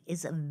photography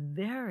is a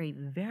very,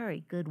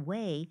 very good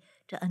way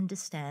to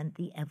understand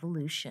the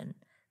evolution,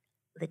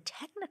 the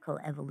technical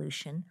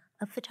evolution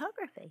of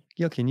photography.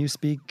 Gail, can you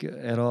speak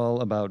at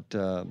all about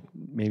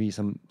maybe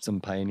some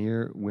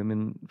pioneer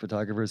women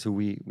photographers who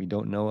we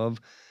don't know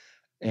of,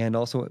 and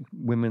also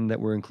women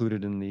that were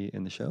included in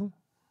the show?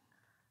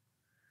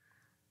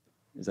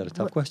 Is that a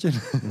tough question?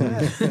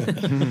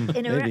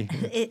 Maybe.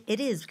 It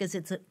is, because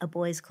it's a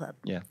boys' club.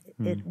 Yeah.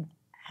 It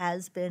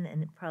has been,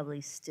 and it probably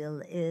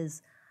still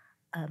is.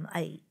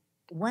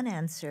 One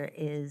answer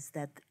is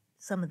that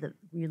some of the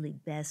really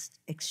best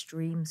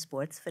extreme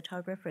sports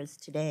photographers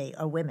today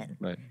are women.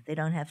 Right. They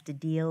don't have to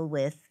deal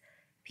with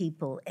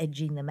people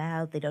edging them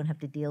out. They don't have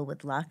to deal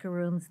with locker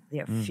rooms.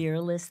 They're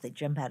fearless. They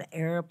jump out of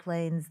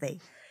airplanes. They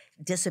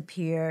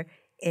disappear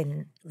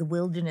in the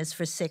wilderness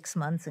for 6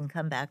 months and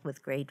come back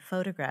with great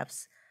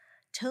photographs.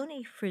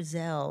 Toni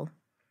Frizzell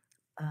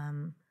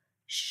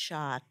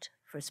shot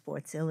for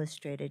Sports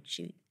Illustrated.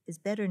 She is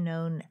better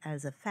known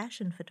as a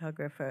fashion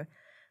photographer,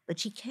 but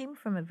she came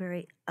from a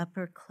very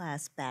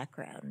upper-class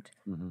background.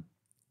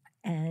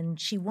 And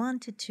she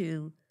wanted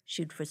to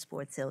shoot for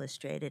Sports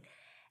Illustrated.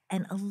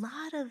 And a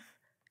lot of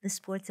the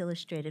Sports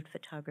Illustrated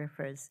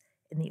photographers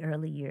in the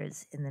early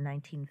years, in the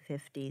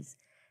 1950s,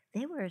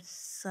 they were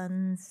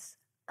sons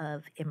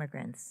of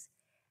immigrants.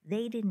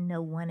 They didn't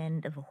know one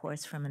end of a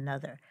horse from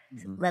another,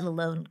 let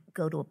alone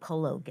go to a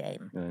polo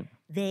game. Right.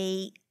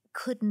 They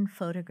couldn't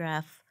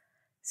photograph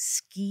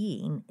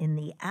skiing in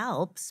the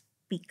Alps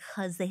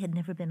because they had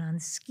never been on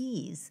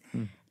skis.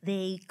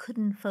 They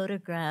couldn't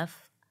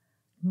photograph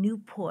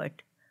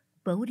Newport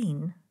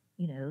boating,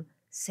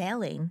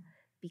 sailing,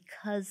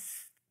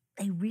 because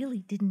they really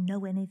didn't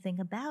know anything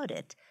about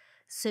it.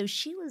 So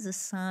she was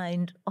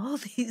assigned all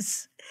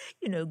these,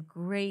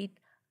 great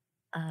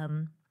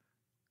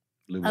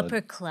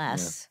upper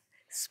class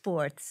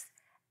sports,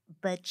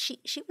 but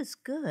she was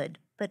good.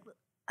 But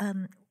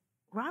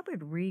Robert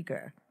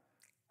Rieger,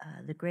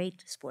 the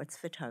great sports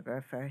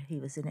photographer, he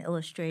was an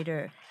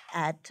illustrator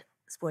at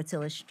Sports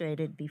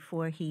Illustrated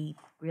before he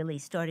really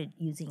started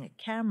using a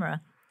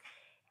camera.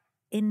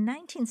 In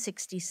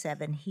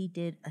 1967, he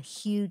did a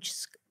huge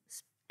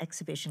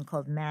exhibition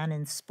called Man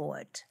in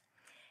Sport,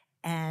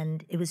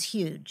 and it was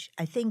huge.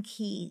 I think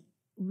he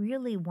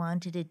really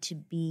wanted it to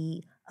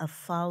be a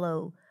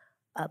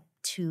follow-up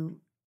to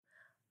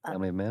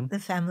Family of Man? The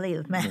Family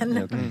of Man.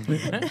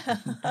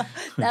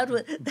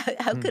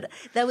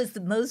 That was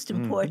the most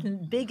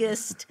important,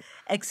 biggest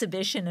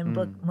exhibition and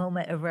book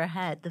MoMA ever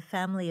had, The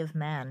Family of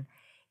Man.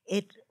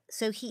 It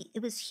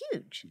was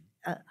huge,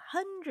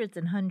 hundreds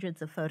and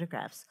hundreds of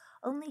photographs.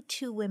 Only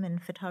 2 women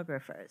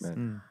photographers.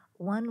 Right.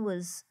 One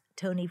was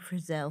Toni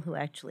Frizzell, who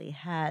actually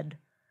had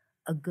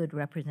a good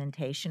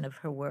representation of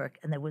her work,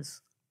 and there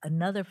was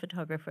another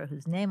photographer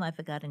whose name I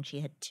forgot, and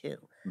she had 2.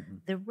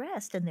 The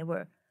rest, and there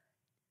were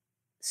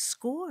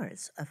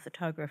scores of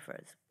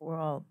photographers, were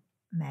all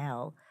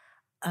male.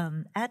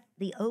 At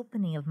the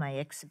opening of my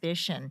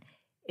exhibition,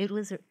 it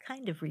was a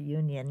kind of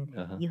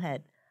reunion. You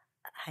had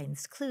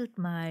Heinz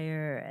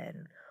Klutmeyer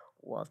and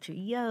Walter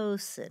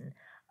Iooss and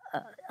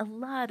a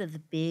lot of the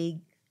big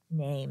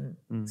name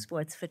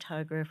sports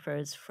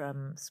photographers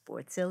from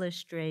Sports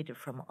Illustrated,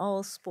 from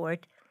All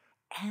Sport.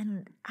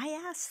 And I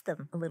asked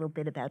them a little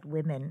bit about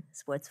women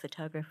sports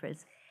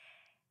photographers.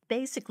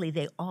 Basically,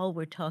 they all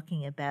were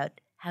talking about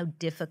how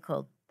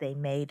difficult they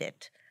made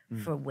it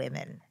for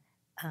women.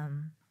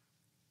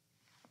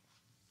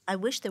 I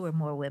wish there were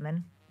more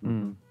women.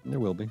 There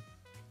will be,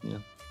 yeah.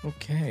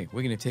 Okay,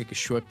 we're going to take a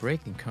short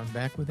break and come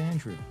back with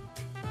Andrew.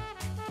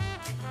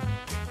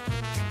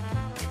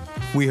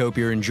 We hope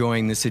you're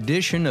enjoying this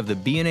edition of the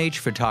B&H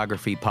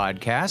Photography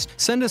Podcast.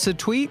 Send us a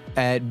tweet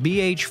at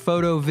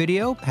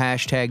BHPhotoVideo,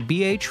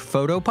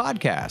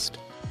 #BHPhotoPodcast.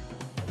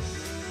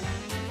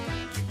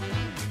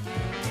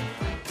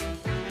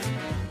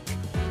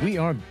 We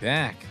are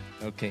back.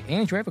 Okay,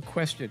 Andrew, I have a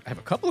question. I have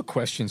a couple of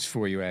questions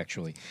for you,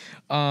 actually.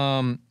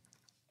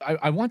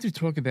 I want to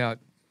talk about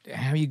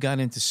how you got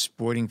into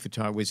sporting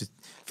photography. Was it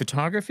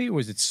photography or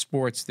was it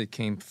sports that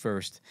came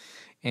first?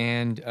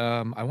 And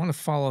I want to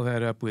follow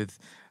that up with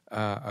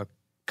a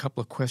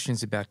couple of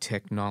questions about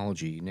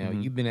technology. Now,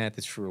 you've been at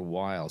this for a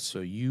while,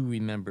 so you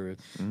remember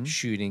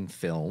shooting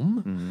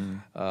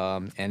film,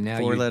 and now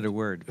 4-letter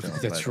word.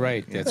 That's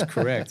right. That's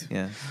correct.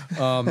 Yeah.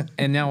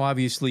 And now,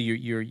 obviously,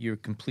 you're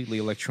completely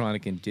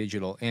electronic and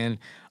digital. And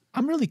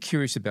I'm really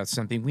curious about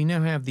something. We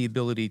now have the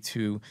ability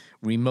to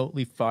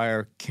remotely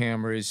fire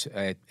cameras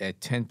at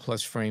 10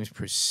 plus frames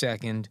per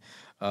second.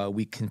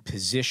 We can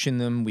position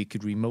them. We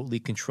could remotely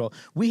control.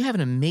 We have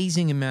an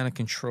amazing amount of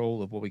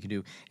control of what we can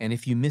do. And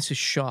if you miss a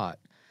shot,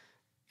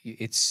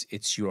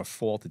 it's your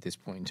fault at this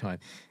point in time.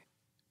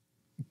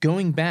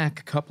 Going back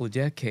a couple of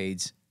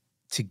decades,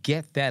 to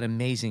get that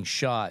amazing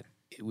shot,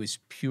 it was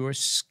pure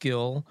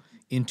skill,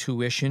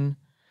 intuition,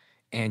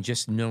 and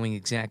just knowing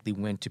exactly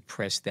when to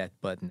press that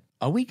button.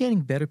 Are we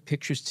getting better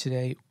pictures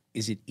today?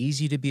 Is it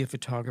easy to be a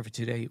photographer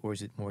today, or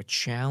is it more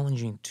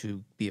challenging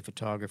to be a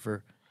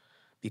photographer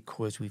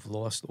because we've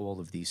lost all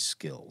of these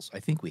skills? I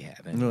think we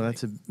have. Anyway. No,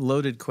 that's a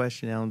loaded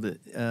question, Alan. But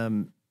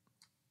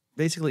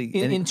basically,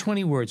 in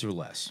 20 words or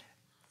less.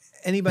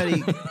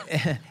 Anybody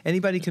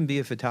can be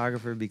a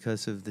photographer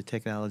because of the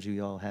technology we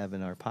all have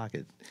in our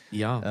pocket.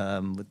 Yeah.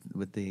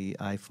 With the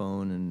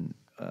iPhone and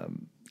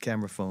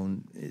camera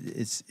phone,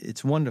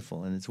 it's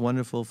wonderful, and it's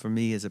wonderful for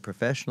me as a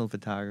professional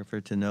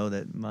photographer to know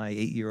that my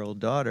 8-year-old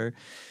daughter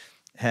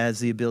has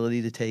the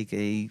ability to take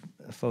a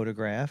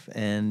photograph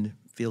and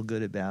feel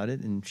good about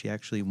it. And she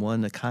actually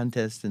won a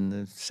contest in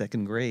the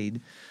 2nd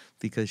grade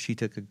because she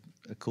took a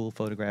cool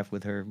photograph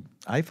with her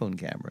iPhone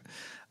camera.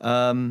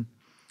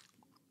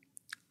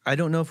 I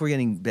don't know if we're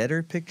getting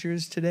better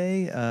pictures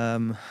today.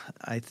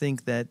 I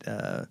think that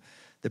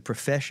the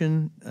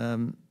profession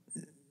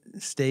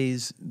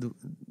stays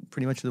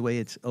pretty much the way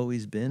it's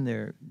always been.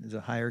 There's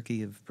a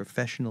hierarchy of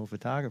professional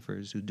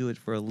photographers who do it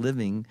for a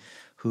living,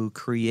 who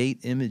create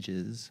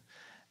images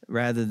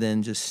rather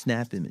than just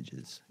snap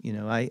images. You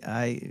know,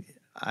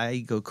 I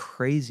go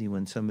crazy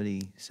when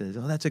somebody says,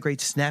 "Oh, that's a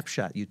great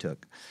snapshot you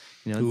took."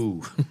 You know,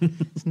 Ooh.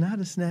 It's not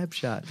a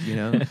snapshot. You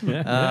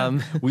know,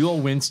 we all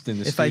winced in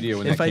the studio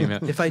when that came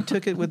out. If I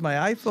took it with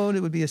my iPhone,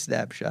 it would be a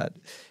snapshot.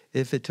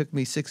 If it took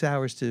me 6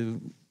 hours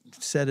to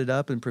set it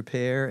up and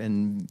prepare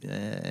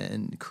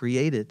and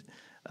create it,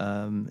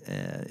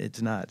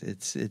 it's not.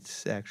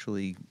 It's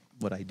actually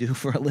what I do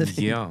for a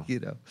living. Yeah.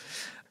 You know.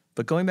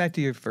 But going back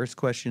to your first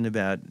question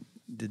about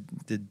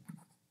did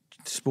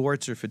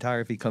sports or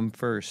photography come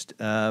first?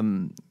 I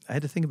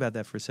had to think about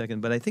that for a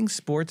second, but I think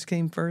sports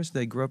came first.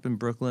 I grew up in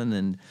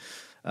Brooklyn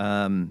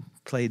and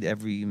played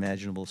every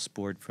imaginable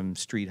sport, from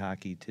street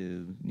hockey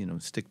to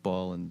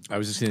stickball and I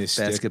was just going to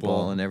say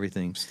basketball stickball and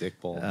everything.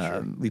 Stickball,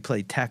 sure. We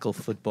played tackle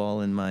football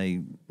in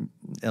my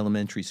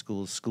elementary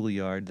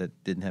schoolyard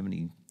that didn't have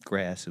any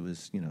grass. It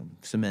was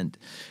cement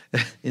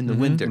in the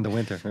winter. In the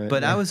winter, right?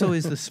 But I was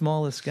always the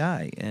smallest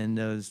guy, and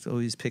I was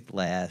always picked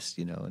last.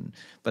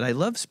 But I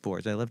love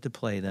sports. I love to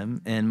play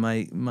them, and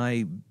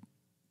my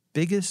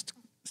biggest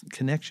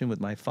connection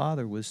with my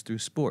father was through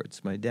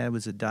sports. My dad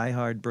was a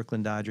diehard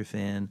Brooklyn Dodger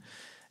fan,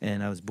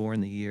 and I was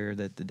born the year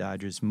that the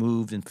Dodgers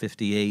moved in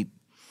 '58.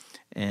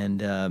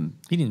 And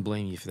he didn't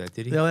blame you for that,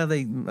 did he? well,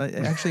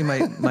 actually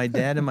my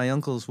dad and my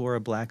uncles wore a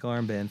black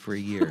armband for a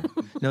year.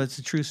 No, it's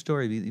a true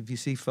story. If you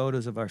see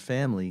photos of our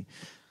family,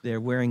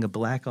 they're wearing a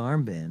black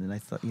armband, and I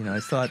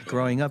thought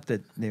growing up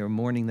that they were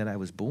mourning that I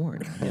was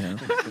born.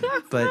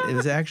 But it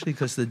was actually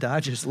because the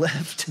Dodgers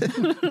left.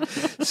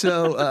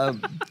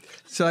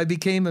 So I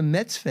became a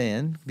Mets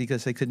fan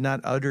because I could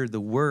not utter the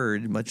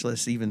word, much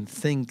less even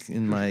think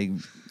in my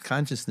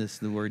consciousness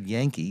the word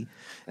Yankee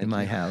in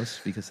my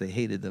house, because they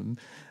hated them.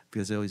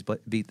 Because they always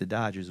beat the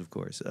Dodgers, of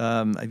course.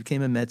 I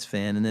became a Mets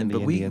fan, and then the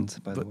Indians,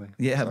 by the way.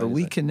 Yeah, Sorry but to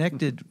we say.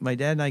 connected. My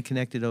dad and I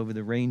connected over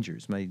the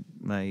Rangers.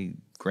 My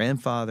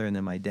grandfather and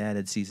then my dad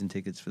had season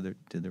tickets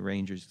to the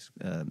Rangers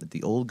at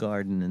the old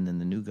Garden and then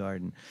the new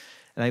Garden.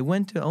 And I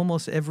went to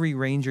almost every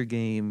Ranger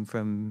game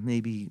from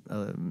maybe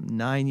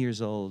 9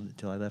 years old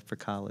until I left for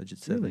college at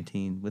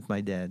 17 with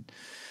my dad.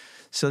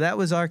 So that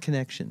was our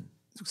connection.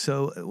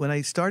 So when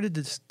I started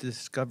to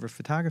discover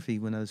photography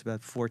when I was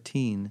about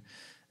 14.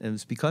 It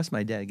was because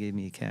my dad gave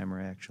me a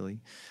camera,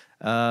 actually.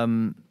 Do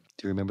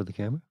you remember the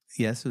camera?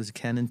 Yes, it was a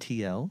Canon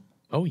TL.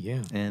 Oh,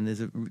 yeah. And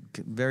there's a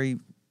very...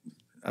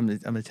 I'm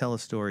gonna tell a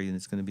story, and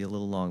it's going to be a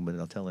little long, but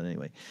I'll tell it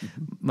anyway.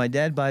 Mm-hmm. My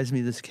dad buys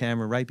me this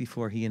camera right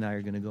before he and I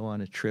are going to go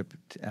on a trip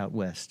out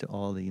west to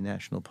all the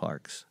national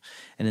parks.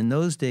 And in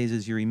those days,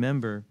 as you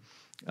remember,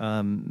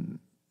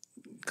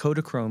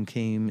 Kodachrome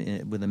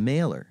came with a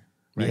mailer,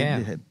 right? Yeah.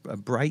 It had a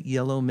bright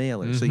yellow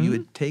mailer. Mm-hmm. So you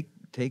would take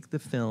the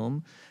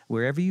film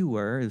wherever you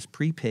were. It was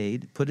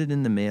prepaid. Put it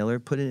in the mailer.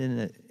 Put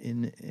it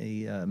in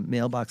a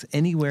mailbox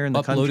anywhere in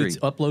the country.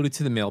 Upload it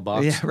to the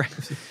mailbox. Yeah,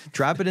 right.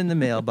 Drop it in the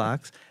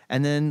mailbox,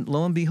 and then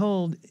lo and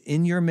behold,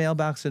 in your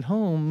mailbox at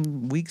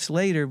home, weeks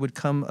later would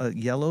come a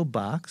yellow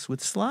box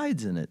with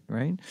slides in it.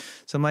 Right.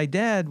 So my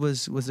dad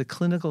was a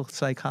clinical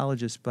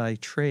psychologist by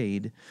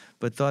trade,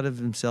 but thought of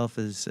himself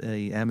as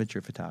an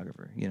amateur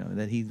photographer.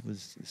 That he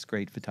was this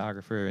great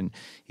photographer, and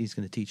he's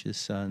going to teach his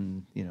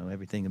son,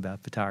 everything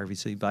about photography.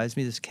 So he buys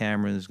me this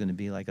camera. There's going to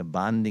be like a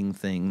bonding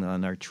thing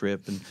on our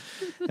trip,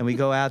 and we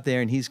go out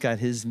there, and he's got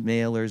his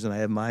mailers, and I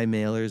have my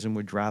mailers, and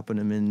we're dropping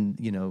them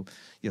in,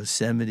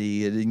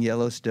 Yosemite and in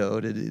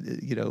Yellowstone,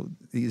 and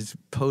these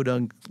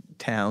podunk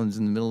towns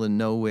in the middle of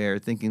nowhere,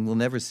 thinking we'll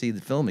never see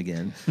the film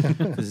again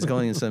because it's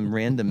going in some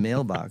random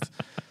mailbox.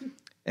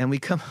 And we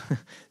come,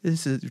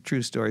 this is a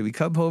true story. We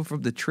come home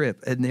from the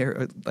trip, and there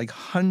are like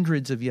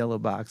hundreds of yellow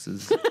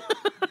boxes,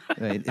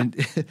 right?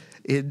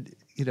 In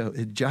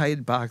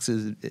giant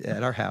boxes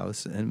at our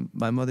house, and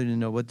my mother didn't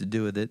know what to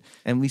do with it.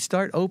 And we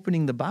start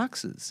opening the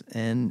boxes,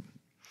 and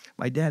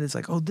my dad is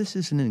like, "Oh, this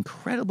is an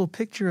incredible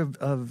picture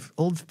of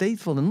Old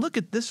Faithful, and look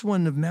at this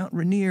one of Mount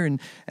Rainier,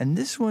 and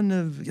this one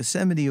of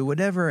Yosemite or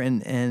whatever."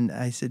 And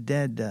I said,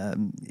 "Dad,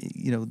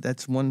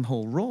 that's one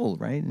whole roll,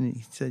 right?" And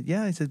he said,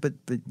 "Yeah." I said, "But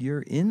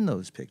you're in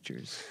those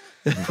pictures."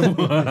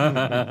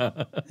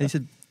 And he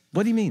said,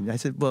 "What do you mean?" I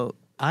said, "Well,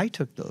 I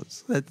took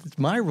those. That's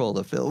my roll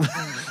of film."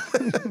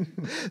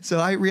 So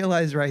I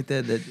realized right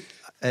then that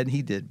And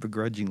he did,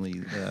 begrudgingly,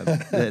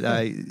 that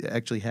I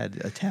actually had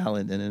a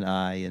talent and an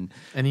eye. And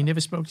he never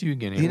spoke to you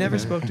again. He never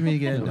spoke to me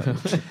again.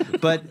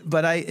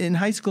 But in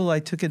high school, I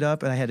took it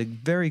up, and I had a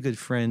very good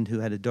friend who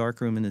had a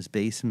darkroom in his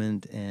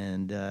basement,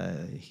 and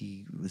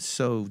he was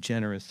so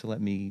generous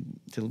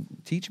to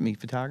teach me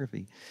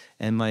photography.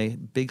 And my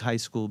big high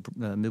school,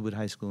 Midwood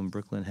High School in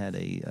Brooklyn, had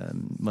a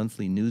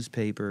monthly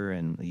newspaper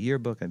and a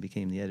yearbook. I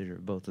became the editor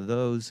of both of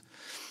those.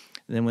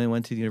 And then when I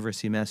went to the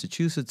University of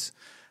Massachusetts,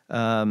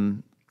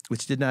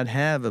 which did not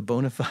have a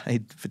bona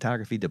fide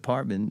photography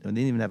department, and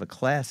didn't even have a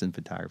class in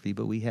photography,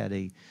 but we had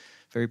a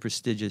very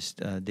prestigious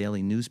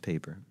daily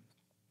newspaper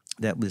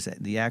that was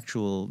the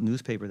actual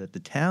newspaper that the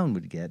town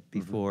would get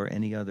before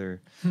any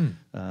other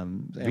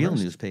real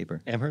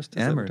newspaper. Amherst?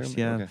 Amherst,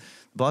 yeah. Okay.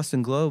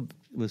 Boston Globe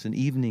was an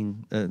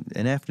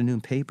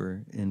afternoon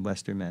paper in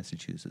Western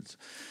Massachusetts.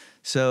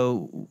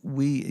 So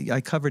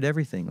I covered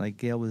everything. Like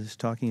Gail was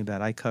talking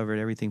about, I covered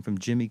everything from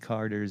Jimmy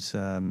Carter's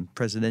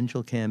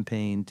presidential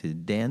campaign to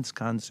dance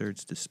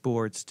concerts to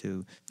sports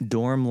to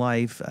dorm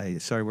life. I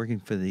started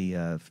working for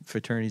the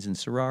fraternities and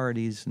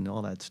sororities and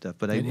all that stuff.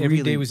 But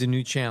every day was a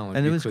new challenge.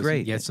 And it was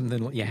great. You had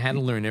something you had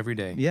to learn every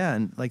day. Yeah,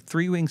 and like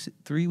 3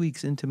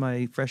 weeks into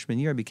my freshman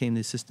year, I became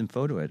the assistant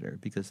photo editor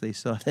because they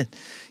saw that,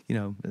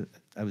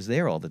 I was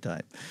there all the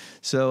time.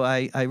 So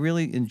I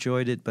really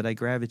enjoyed it, but I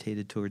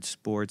gravitated towards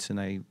sports, and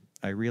I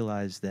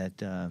realized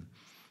that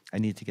I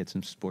needed to get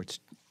some sports.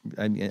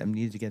 I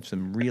needed to get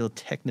some real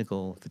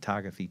technical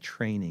photography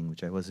training,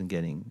 which I wasn't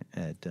getting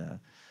at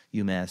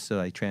UMass. So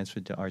I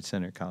transferred to Art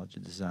Center College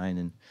of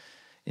Design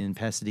in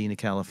Pasadena,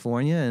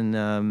 California,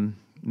 and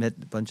met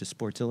a bunch of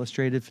Sports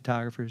Illustrated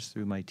photographers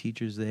through my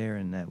teachers there,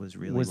 and that was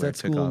really Was where that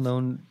it took school off.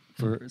 known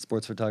for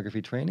sports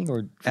photography training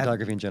or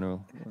photography in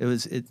general?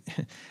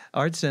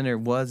 Art Center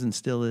was and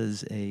still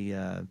is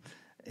a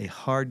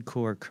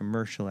hardcore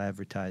commercial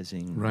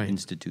advertising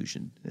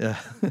institution,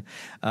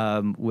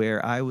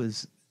 where I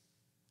was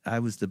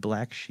the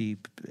black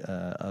sheep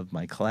of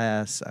my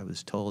class. I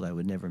was told I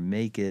would never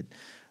make it.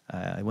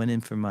 I went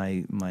in for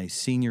my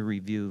senior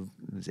review.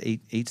 It was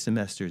eight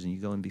semesters, and you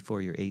go in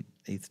before your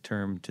eighth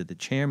term to the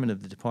chairman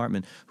of the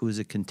department, who was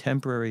a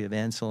contemporary of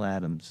Ansel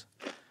Adams,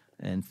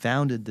 and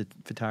founded the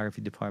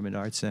photography department at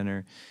Art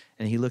Center.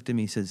 And he looked at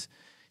me, he says,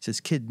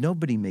 "Kid,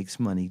 nobody makes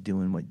money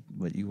doing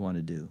what you want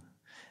to do."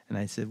 And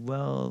I said,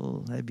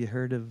 "Well, have you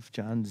heard of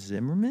John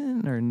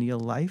Zimmerman or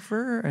Neil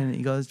Leifer?" And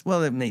he goes,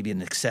 "Well, there may be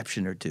an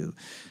exception or two.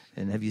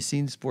 And have you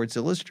seen Sports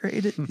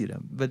Illustrated?"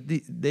 But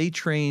they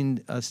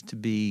trained us to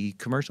be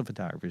commercial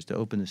photographers, to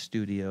open a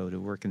studio, to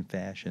work in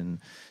fashion,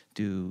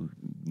 do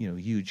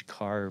huge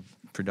car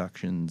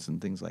productions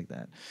and things like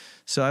that.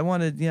 So I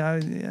wanted,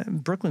 I'm a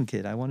Brooklyn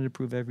kid. I wanted to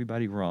prove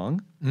everybody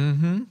wrong.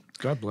 Mm-hmm.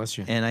 God bless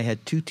you. And I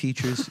had two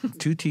teachers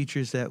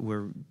that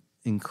were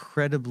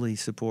incredibly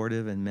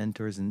supportive and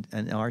mentors,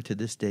 and are to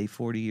this day,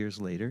 40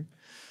 years later.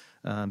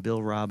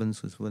 Bill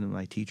Robbins was one of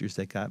my teachers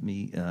that got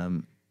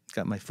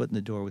my foot in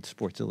the door with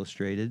Sports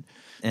Illustrated.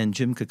 And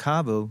Jim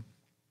Cacabo,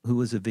 who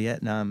was a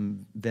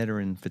Vietnam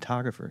veteran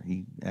photographer.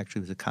 He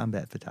actually was a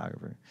combat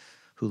photographer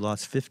who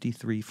lost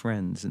 53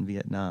 friends in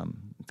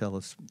Vietnam,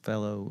 fellow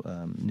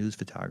news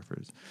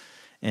photographers.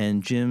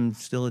 And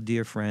Jim's still a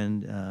dear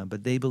friend,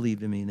 but they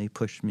believed in me and they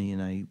pushed me,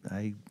 and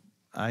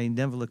I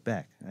never looked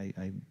back.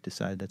 I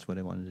decided that's what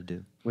I wanted to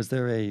do. Was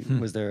there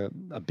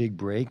a big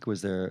break?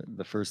 Was there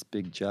the first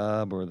big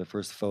job or the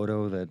first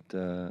photo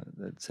that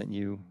sent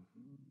you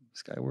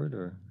skyward?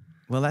 Or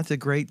well, that's a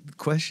great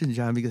question,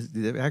 John, because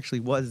there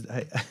actually was.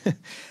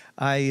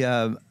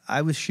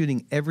 I was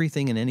shooting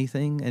everything and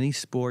anything, any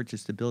sport,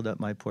 just to build up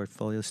my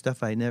portfolio.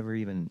 Stuff I never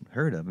even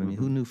heard of. I mean,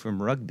 who knew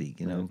from rugby?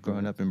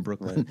 Growing up in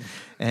Brooklyn,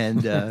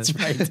 and that's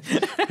right.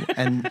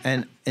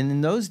 and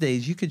in those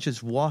days, you could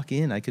just walk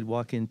in. I could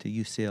walk into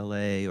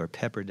UCLA or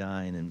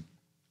Pepperdine and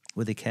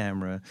with a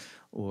camera,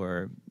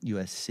 or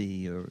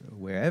USC or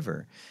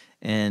wherever,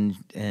 and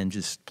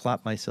just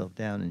plop myself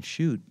down and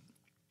shoot.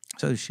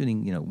 So I was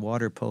shooting,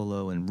 water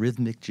polo and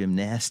rhythmic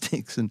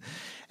gymnastics, and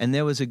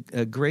there was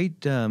a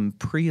great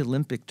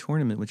pre-Olympic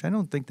tournament, which I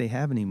don't think they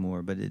have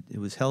anymore, but it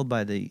was held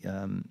by the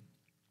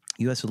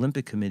U.S.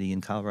 Olympic Committee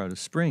in Colorado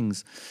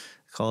Springs,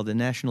 called the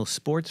National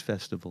Sports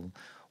Festival,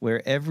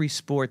 where every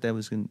sport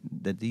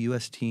that the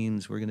U.S.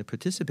 teams were going to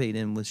participate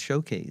in was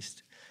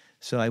showcased.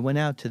 So I went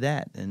out to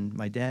that, and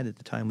my dad at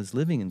the time was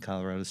living in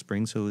Colorado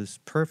Springs, so it was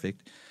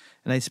perfect.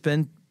 And I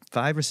spent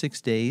 5 or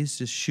 6 days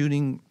just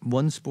shooting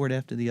one sport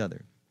after the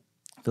other,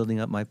 building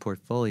up my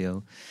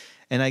portfolio.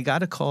 And I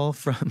got a call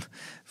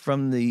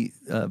from the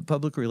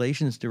public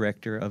relations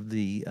director of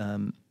the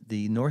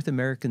North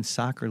American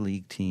Soccer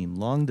League team,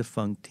 long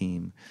defunct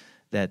team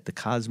that the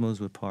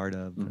Cosmos were part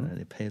of,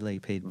 Pele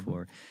paid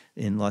for.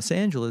 In Los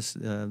Angeles,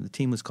 the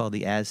team was called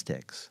the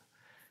Aztecs.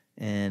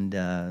 And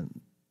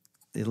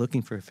they're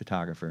looking for a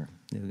photographer.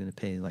 They were going to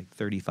pay like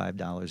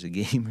 $35 a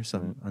game or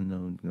some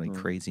unknown,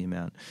 crazy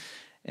amount.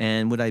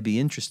 And would I be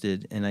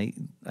interested? And I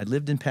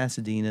lived in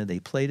Pasadena. They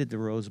played at the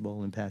Rose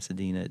Bowl in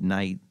Pasadena at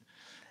night.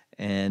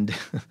 And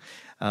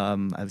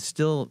I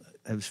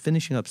was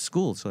finishing up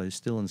school, so I was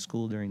still in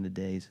school during the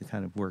days. It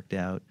kind of worked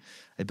out.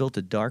 I built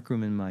a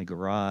darkroom in my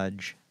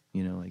garage,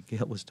 like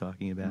Gail was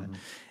talking about.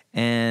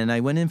 And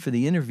I went in for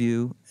the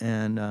interview,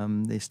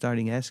 and they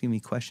started asking me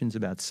questions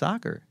about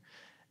soccer.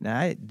 Now,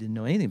 I didn't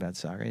know anything about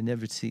soccer. I'd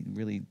never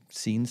really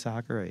seen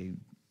soccer. I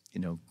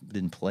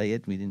didn't play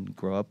it. We didn't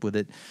grow up with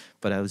it.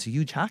 But I was a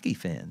huge hockey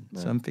fan.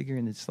 Right. So I'm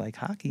figuring it's like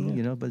hockey,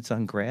 but it's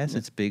on grass.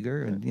 It's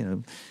bigger,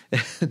 and,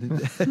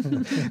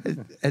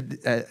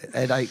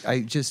 and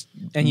I just...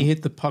 And you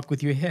hit the puck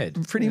with your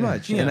head. Pretty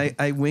much. Yeah. And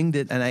I winged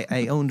it, and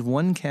I owned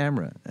one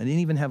camera. I didn't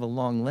even have a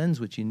long lens,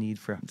 which you need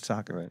for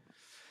soccer. Right.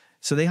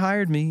 So they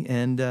hired me,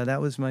 and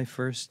that was my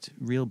first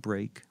real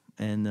break.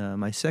 And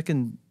my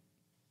second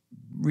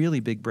really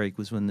big break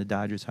was when the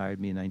Dodgers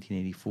hired me in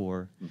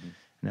 1984.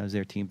 And I was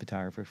their team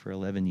photographer for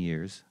 11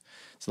 years.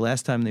 So the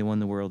last time they won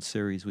the World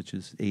Series, which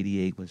was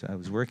 '88, I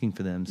was working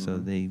for them, so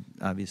they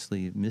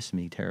obviously missed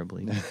me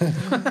terribly.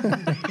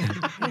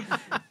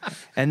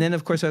 And then,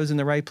 of course, I was in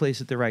the right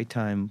place at the right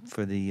time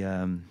for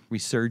the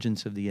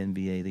resurgence of the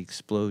NBA, the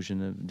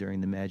explosion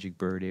during the Magic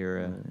Bird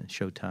era,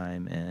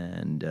 Showtime,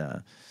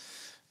 and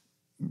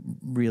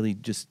really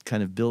just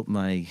kind of built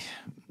my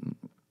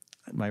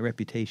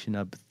reputation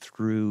up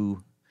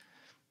through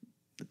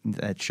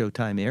that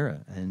Showtime era,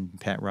 and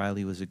Pat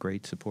Riley was a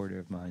great supporter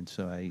of mine,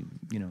 so I,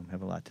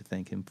 have a lot to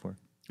thank him for.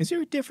 Is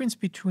there a difference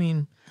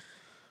between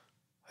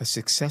a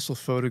successful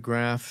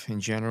photograph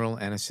in general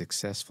and a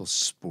successful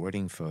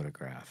sporting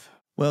photograph?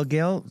 Well,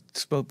 Gail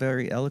spoke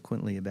very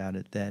eloquently about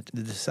it, that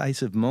the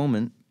decisive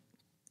moment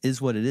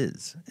is what it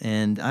is,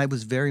 and I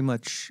was very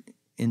much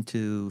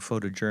into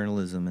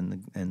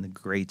photojournalism and the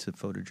greats of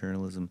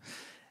photojournalism,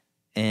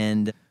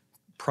 and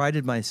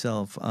prided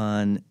myself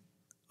on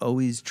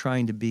always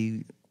trying to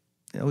be,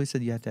 I always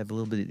said you have to have a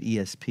little bit of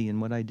ESP in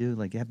what I do.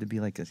 Like, you have to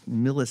be like a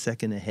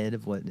millisecond ahead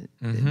of what,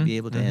 be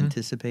able to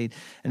anticipate.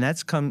 And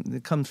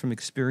it comes from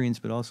experience,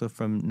 but also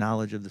from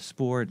knowledge of the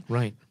sport.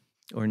 Right.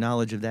 Or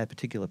knowledge of that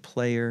particular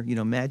player.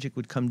 Magic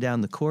would come down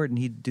the court and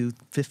he'd do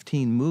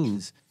 15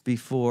 moves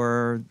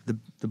before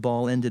the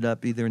ball ended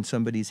up either in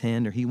somebody's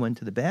hand or he went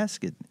to the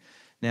basket.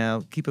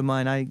 Now, keep in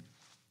mind,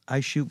 I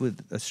shoot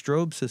with a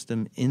strobe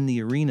system in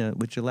the arena,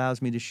 which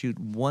allows me to shoot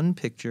one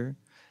picture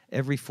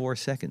every 4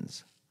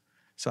 seconds.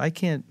 So I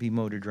can't be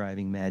motor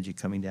driving magic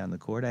coming down the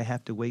court. I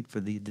have to wait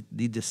for the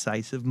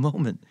decisive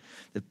moment,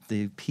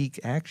 the peak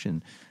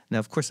action. Now,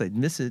 of course, I'd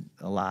miss it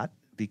a lot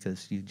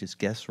because you just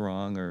guess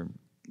wrong, or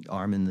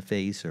arm in the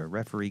face, or a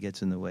referee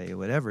gets in the way, or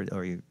whatever,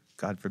 or you,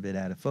 God forbid,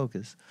 out of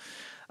focus.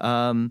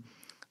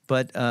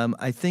 But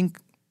I think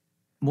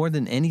more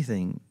than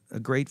anything, a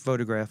great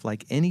photograph,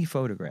 like any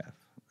photograph,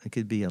 it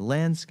could be a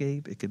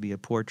landscape, it could be a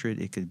portrait,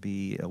 it could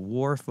be a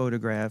war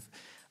photograph,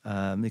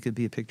 it could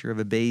be a picture of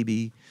a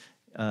baby,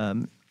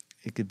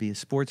 it could be a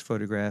sports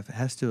photograph. It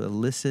has to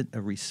elicit a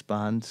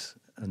response,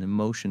 an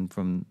emotion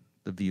from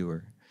the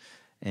viewer.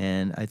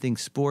 And I think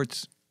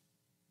sports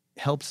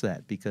helps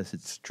that because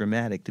it's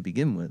dramatic to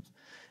begin with.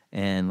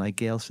 And like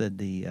Gail said,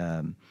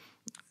 the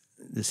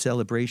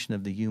celebration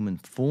of the human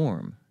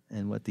form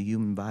and what the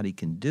human body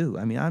can do.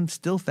 I mean, I'm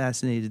still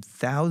fascinated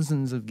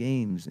thousands of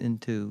games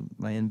into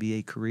my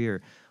NBA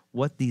career,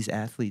 what these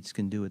athletes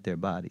can do with their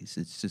bodies.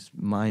 It's just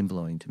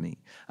mind-blowing to me.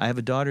 I have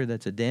a daughter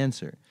that's a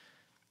dancer,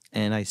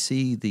 and I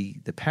see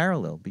the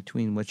parallel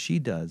between what she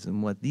does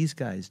and what these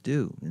guys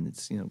do. And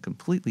it's,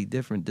 completely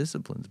different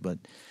disciplines, but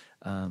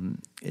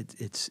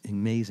it's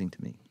amazing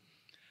to me.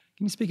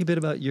 Can you speak a bit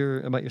about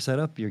your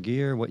setup, your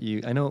gear,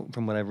 I know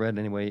from what I've read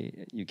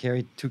anyway, you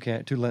carry two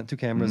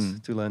cameras,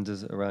 two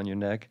lenses around your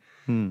neck,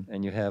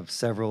 and you have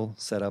several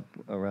set up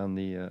around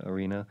the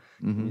arena.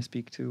 Can you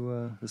speak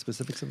to the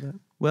specifics of that?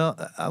 Well,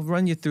 I'll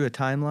run you through a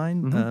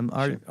timeline.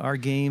 Sure. Our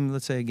game,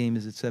 let's say a game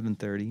is at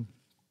 7:30,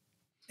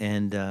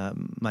 and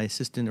my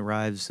assistant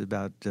arrives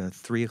about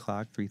 3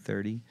 o'clock,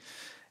 3:30.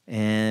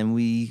 And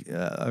we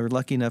are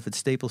lucky enough at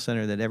Staples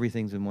Center that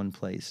everything's in one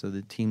place. So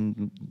the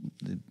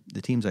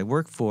teams I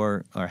work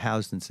for are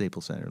housed in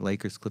Staples Center: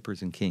 Lakers,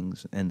 Clippers, and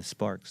Kings, and the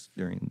Sparks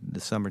during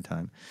the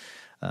summertime,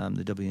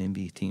 the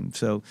WNBA team.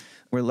 So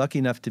we're lucky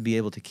enough to be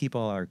able to keep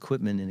all our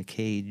equipment in a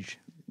cage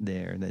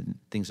there, that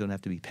things don't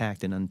have to be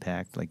packed and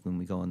unpacked like when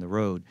we go on the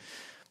road.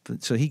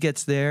 So he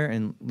gets there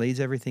and lays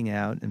everything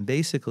out, and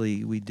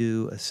basically we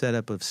do a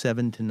setup of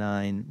 7 to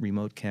 9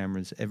 remote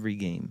cameras every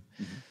game.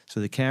 So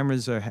the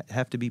cameras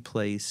have to be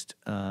placed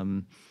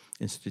in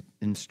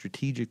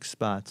strategic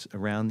spots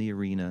around the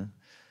arena,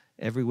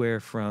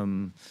 everywhere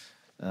from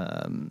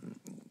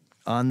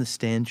on the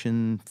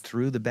stanchion,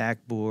 through the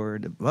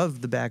backboard,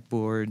 above the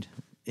backboard,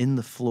 in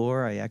the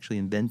floor. I actually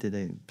invented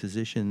a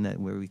position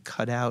where we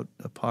cut out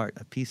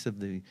a piece of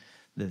the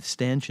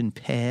stanchion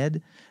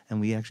pad,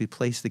 and we actually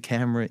place the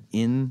camera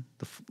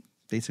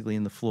basically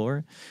in the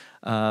floor,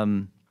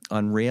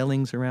 on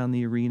railings around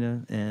the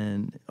arena,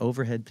 and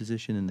overhead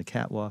position in the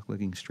catwalk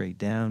looking straight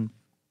down.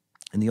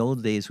 In the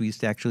old days, we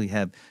used to actually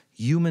have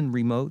human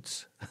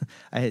remotes.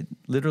 I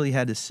literally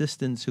had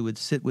assistants who would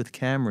sit with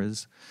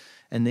cameras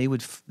and they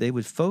would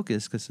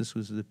focus, because this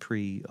was the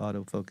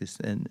pre-autofocus,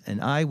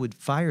 and I would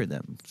fire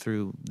them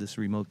through this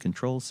remote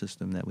control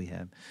system that we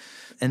have.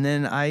 And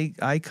then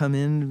I come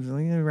in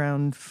usually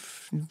around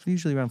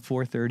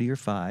 4:30 or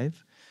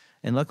 5.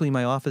 And luckily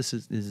my office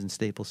is in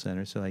Staples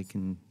Center, so I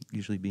can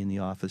usually be in the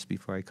office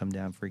before I come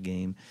down for a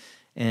game.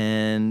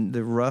 And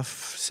the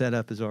rough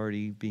setup is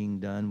already being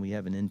done. We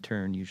have an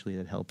intern usually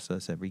that helps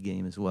us every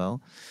game as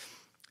well.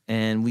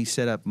 And we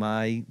set up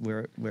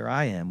where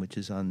I am, which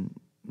is on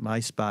my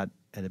spot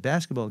at a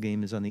basketball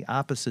game, is on the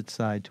opposite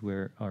side to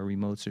where our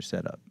remotes are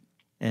set up.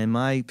 And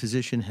my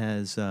position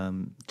has 2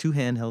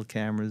 handheld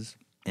cameras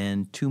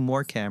and 2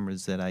 more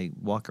cameras that I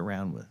walk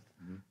around with.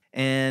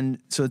 And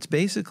so it's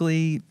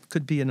basically,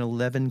 could be an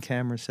 11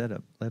 camera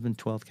setup, 11,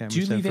 12 camera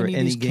setup for any game. Do you leave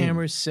any of these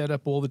cameras set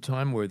up all the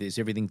time, or is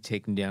everything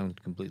taken down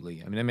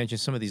completely? I mean, I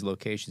mentioned some of these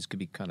locations could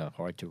be kind of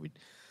hard to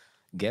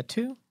get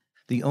to.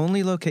 The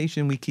only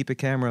location we keep a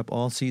camera up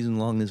all season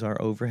long is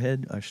our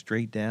overhead, our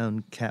straight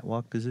down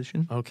catwalk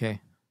position. Okay.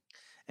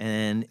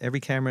 And every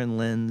camera and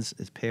lens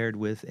is paired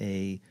with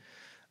a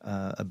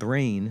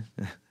brain,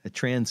 a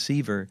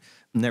transceiver,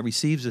 and that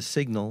receives a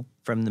signal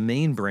from the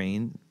main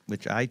brain,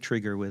 which I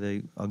trigger with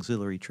a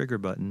auxiliary trigger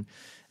button,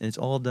 and it's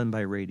all done by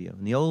radio.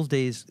 In the old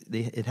days,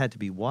 it had to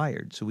be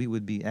wired, so we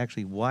would be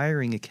actually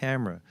wiring a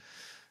camera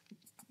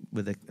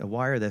with a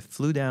wire that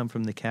flew down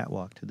from the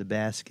catwalk to the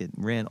basket,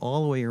 ran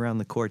all the way around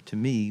the court to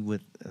me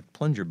with a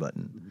plunger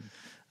button.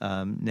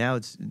 Now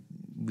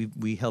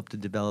we helped to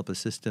develop a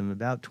system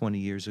about 20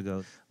 years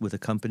ago with a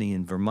company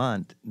in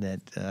Vermont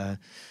that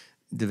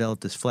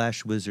developed this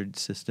Flash Wizard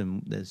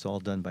system that's all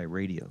done by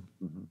radio.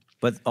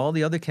 But all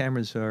the other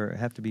cameras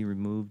have to be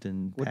removed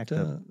and packed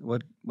up.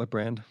 What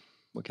brand?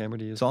 What camera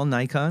do you use? It's all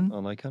Nikon.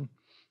 All Nikon.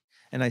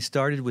 And I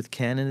started with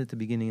Canon at the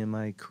beginning of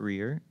my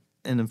career.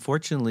 And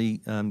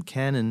unfortunately,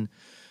 Canon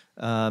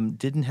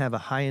didn't have a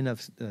high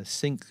enough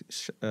sync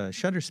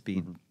shutter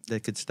speed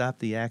that could stop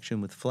the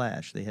action with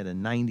flash. They had a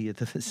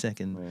 90th of a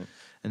second. Right.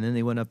 And then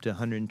they went up to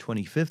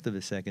 125th of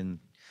a second.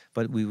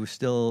 But we were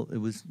still,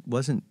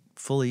 wasn't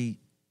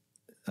fully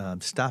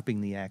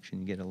stopping the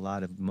action. You get a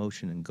lot of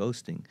motion and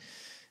ghosting.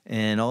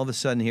 And all of a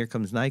sudden, here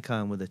comes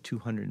Nikon with a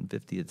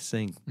 250th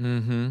sync,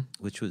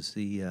 which was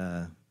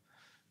I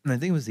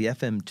think it was the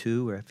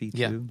FM2 or FE2.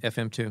 Yeah,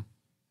 FM2.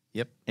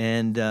 Yep.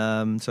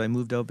 And so I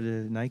moved over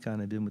to Nikon.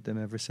 I've been with them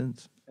ever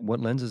since. What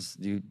lenses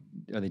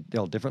are they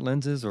all different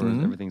lenses, or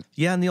everything?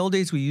 Yeah, in the old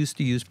days we used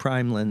to use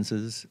prime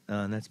lenses,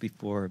 and that's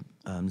before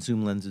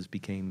zoom lenses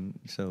became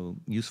so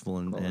useful,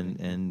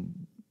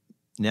 and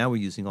now we're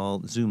using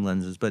all zoom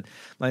lenses. But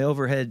my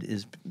overhead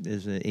is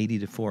an 80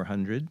 to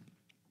 400.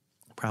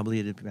 Probably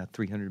at about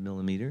 300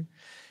 millimeter.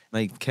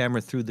 My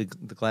camera through the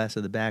glass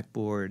of the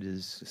backboard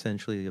is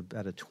essentially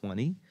about a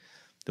 20.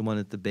 The one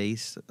at the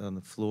base on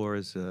the floor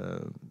is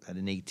at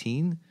an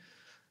 18.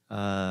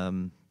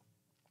 Ones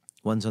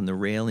on the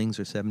railings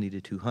are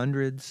 70 to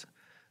 200s.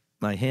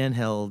 My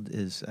handheld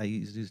I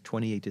use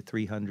 28 to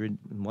 300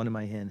 in one of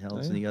my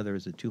handhelds, and the other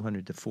is a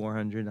 200 to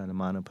 400 on a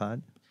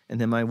monopod.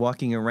 And then my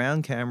walking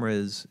around camera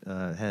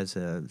has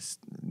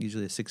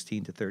usually a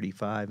 16 to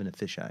 35 and a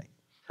fisheye.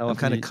 I'm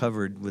kind of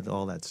covered with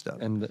all that stuff.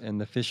 And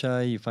the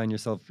fisheye, you find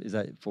yourself, is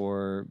that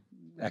for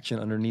action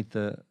underneath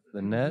the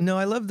net? No,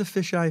 I love the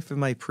fisheye for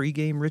my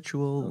pregame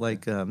ritual,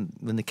 like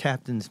when the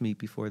captains meet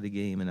before the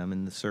game and I'm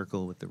in the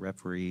circle with the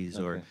referees,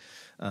 or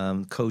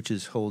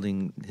coaches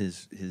holding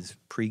his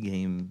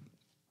pregame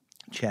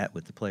chat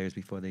with the players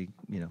before they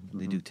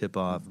do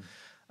tip-off,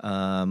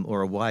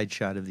 or a wide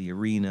shot of the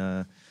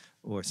arena,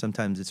 or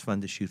sometimes it's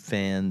fun to shoot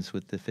fans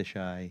with the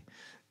fisheye.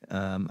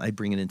 I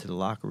bring it into the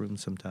locker room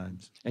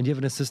sometimes. And do you have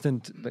an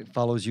assistant that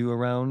follows you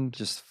around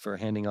just for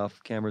handing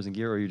off cameras and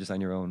gear, or are you just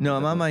on your own? No,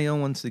 I'm on my own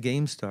once the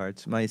game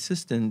starts. My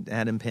assistant,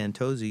 Adam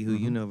Pantozzi, who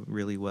you know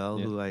really well,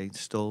 who I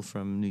stole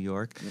from New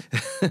York,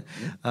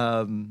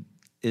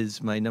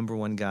 is my number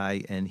one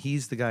guy, and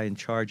he's the guy in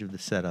charge of the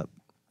setup.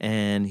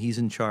 And he's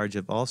in charge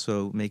of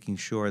also making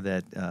sure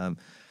that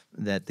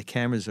that the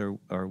cameras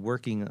are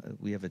working.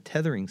 We have a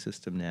tethering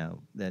system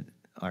now, that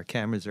our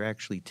cameras are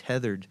actually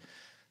tethered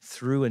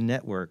through a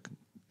network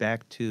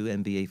back to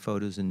NBA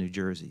Photos in New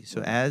Jersey. So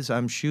as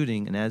I'm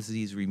shooting, and as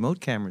these remote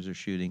cameras are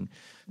shooting,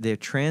 they're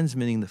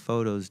transmitting the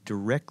photos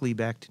directly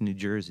back to New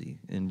Jersey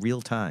in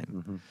real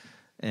time.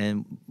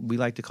 And we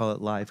like to call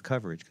it live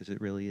coverage, because it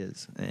really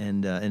is.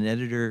 And an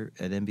editor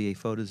at NBA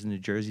Photos in New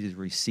Jersey is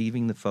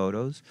receiving the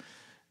photos,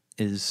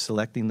 is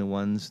selecting the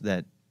ones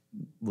that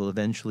will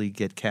eventually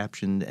get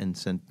captioned and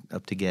sent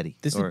up to Getty.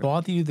 Does it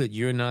bother you that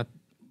you're not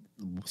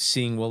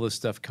seeing all this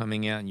stuff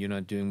coming out and you're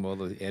not doing all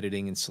the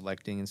editing and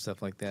selecting and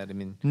stuff like that? I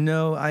mean,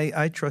 no,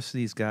 I trust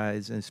these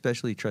guys, and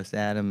especially trust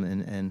Adam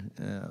and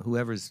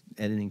whoever's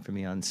editing for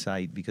me on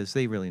site, because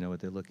they really know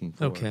what they're looking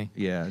for. Okay.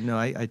 Yeah, no,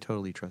 I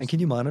totally trust And can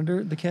you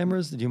monitor the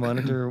cameras? Do you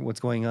monitor what's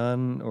going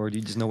on, or do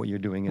you just know what you're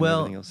doing and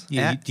everything else?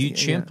 Yeah, do you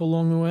chimp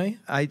along the way?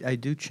 I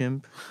do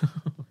chimp.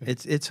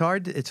 It's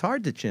hard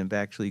to chimp,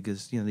 actually,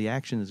 because the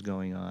action is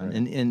going on,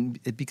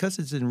 and because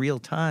it's in real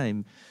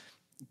time.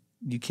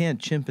 you can't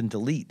chimp and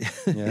delete.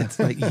 Yeah. It's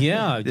like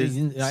Yeah, I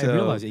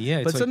realize it. Yeah,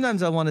 it's but like-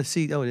 sometimes I want to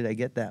see. Oh, did I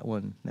get that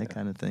one? That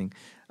kind of thing.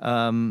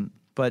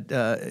 But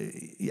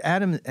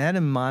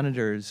Adam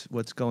monitors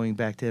what's going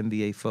back to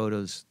NBA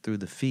photos through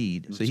the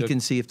feed, so he So- can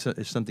see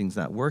if something's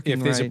not working.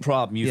 If there's a right.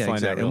 problem, you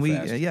find out exactly.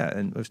 real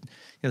and fast.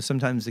 and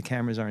sometimes the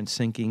cameras aren't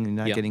syncing and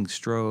not Yeah. getting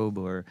strobe,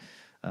 or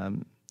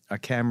a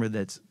camera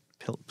that's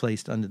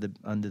placed under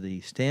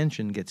the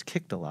stanchion gets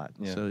kicked a lot,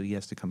 Yeah. so he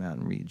has to come out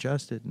and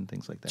readjust it and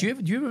things like that. Do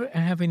you ever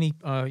have any,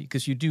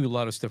 because you do a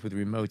lot of stuff with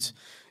remotes,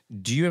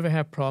 do you ever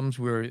have problems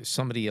where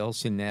somebody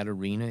else in that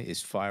arena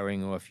is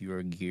firing off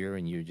your gear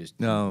and you're just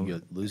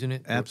you're losing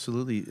it?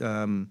 Absolutely.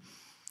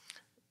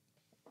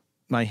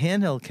 My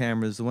handheld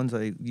cameras, the ones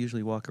I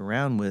usually walk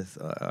around with,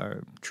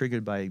 are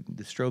triggered by,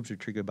 the strobes are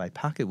triggered by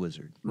Pocket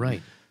Wizard.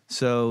 Right.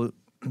 So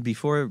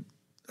before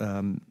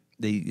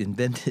they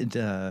invented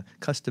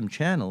custom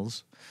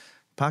channels,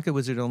 Pocket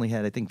Wizard only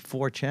had, I think,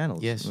 4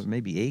 channels. Yes. Or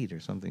maybe 8 or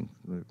something.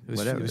 Or It was,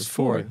 whatever. It was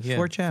 4. Yeah,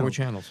 4 channels. 4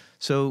 channels.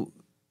 So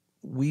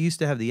we used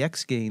to have the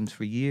X Games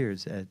for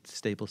years at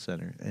Staples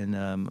Center,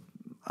 and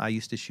I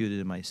used to shoot it,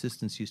 and my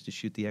assistants used to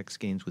shoot the X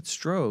Games with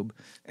strobe,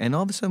 and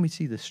all of a sudden we'd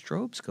see the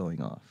strobes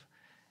going off.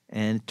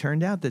 And it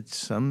turned out that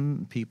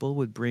some people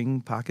would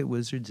bring Pocket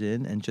Wizards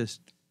in and just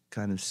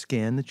kind of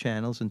scan the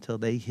channels until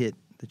they hit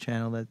the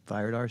channel that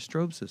fired our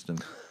strobe system.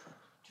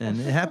 And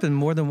it happened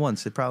more than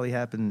once. It probably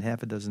happened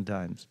half a dozen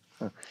times.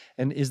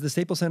 And is the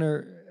Staples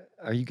Center,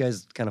 are you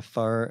guys kind of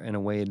far and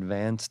away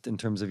advanced in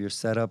terms of your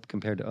setup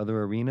compared to other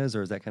arenas,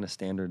 or is that kind of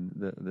standard,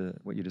 the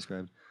what you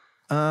described?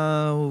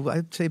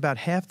 I'd say about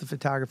half the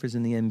photographers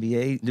in the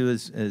NBA do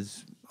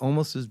as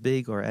almost as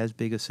big or as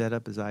big a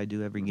setup as I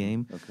do every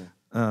game. Okay.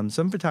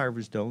 Some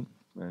photographers don't.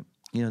 Right.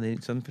 You know,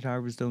 some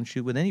photographers don't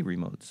shoot with any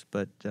remotes,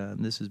 but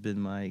this has been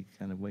my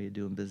kind of way of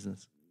doing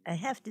business. I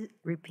have to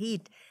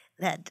repeat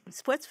that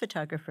sports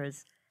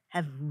photographers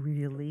have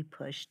really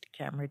pushed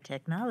camera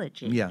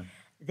technology. Yeah.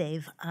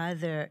 They've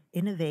either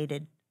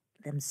innovated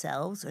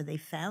themselves or they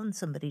found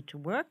somebody to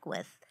work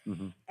with.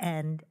 Mm-hmm.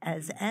 And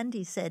as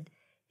Andy said,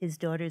 his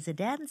daughter's a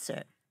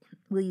dancer.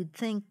 Well, you'd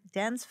think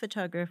dance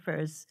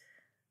photographers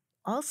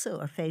also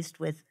are faced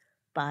with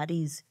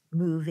bodies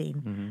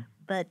moving,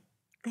 but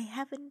they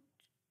haven't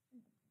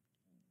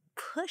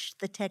pushed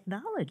the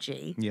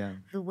technology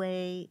the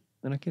way.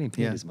 They're not getting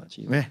paid Yeah. as much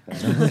either.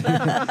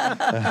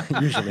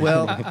 Usually.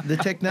 Well, the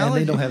and technology.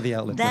 they don't have the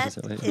outlet That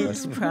necessarily.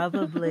 is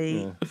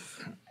probably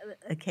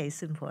a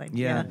case in point.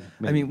 Yeah.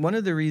 I mean, one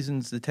of the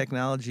reasons the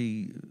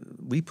technology,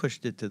 we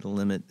pushed it to the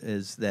limit,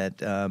 is that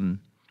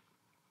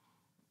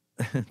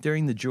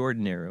during the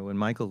Jordan era, when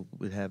Michael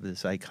would have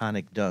this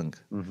iconic dunk,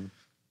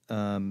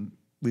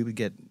 we would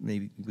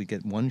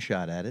get one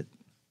shot at it,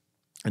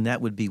 and that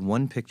would be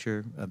one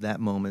picture of that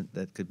moment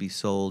that could be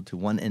sold to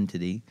one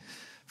entity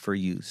for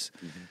use.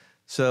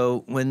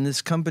 So when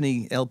this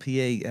company,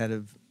 LPA, out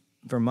of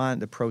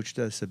Vermont, approached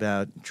us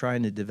about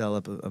trying to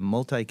develop a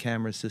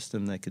multi-camera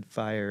system that could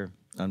fire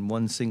on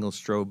one single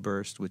strobe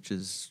burst, which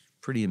is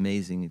pretty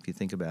amazing if you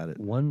think about it.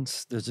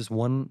 There's just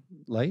one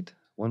light,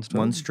 one strobe?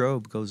 One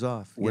strobe goes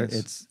off. Where yes.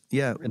 it's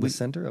yeah, in the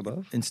center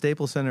above? in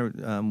Staples Center,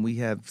 we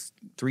have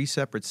 3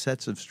 separate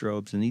sets of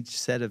strobes, and each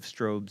set of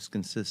strobes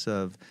consists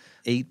of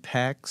 8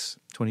 packs,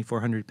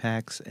 2,400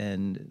 packs,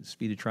 and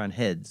Speedotron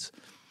heads.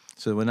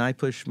 So when I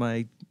push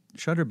my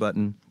shutter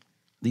button,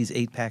 these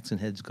 8 packs and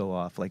heads go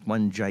off like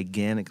one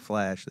gigantic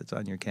flash that's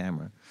on your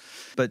camera.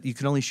 But you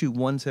can only shoot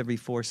once every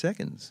 4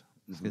 seconds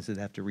because it'd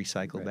have to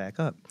recycle back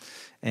up.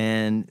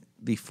 And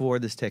before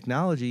this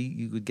technology,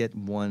 you would get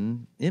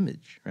one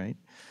image, right?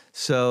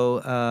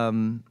 So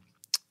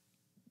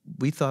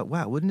we thought,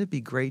 wow, wouldn't it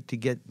be great to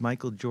get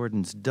Michael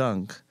Jordan's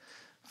dunk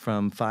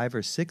from 5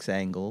 or 6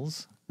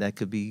 angles that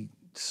could be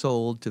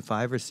sold to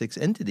 5 or 6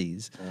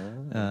 entities?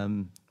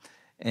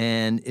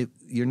 And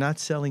you're not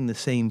selling the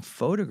same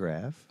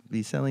photograph,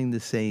 you're selling the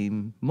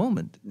same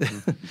moment.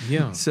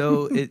 Yeah.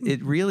 So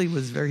it really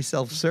was very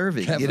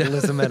self-serving.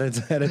 Capitalism at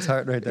its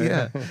heart right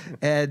there.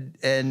 Yeah,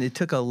 and it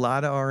took a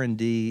lot of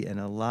R&D and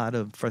a lot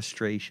of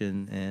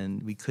frustration,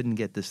 and we couldn't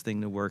get this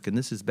thing to work. And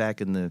this is back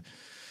in the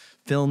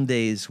film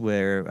days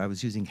where I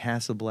was using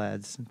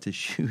Hasselblads to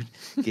shoot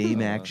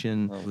game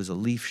action. It was a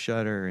leaf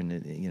shutter, and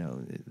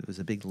it was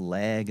a big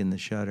lag in the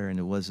shutter, and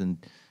it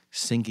wasn't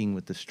syncing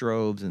with the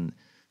strobes, and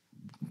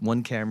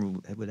one camera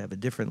would have a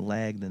different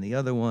lag than the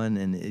other one,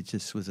 and it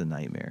just was a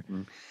nightmare.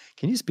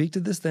 Can you speak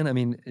to this then? I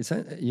mean,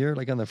 you're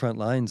like on the front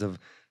lines of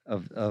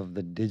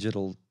the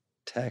digital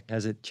tech.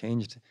 Has it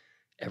changed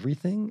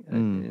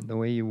everything? The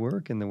way you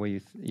work and the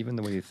way even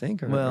the way you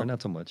think, or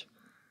not so much?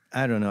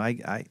 I don't know. I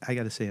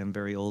got to say I'm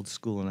very old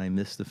school, and I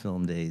miss the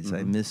film days.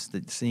 I miss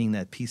seeing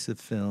that piece of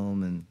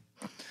film,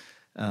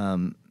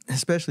 and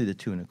especially the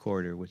 2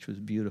 1/4, which was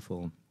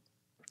beautiful.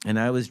 And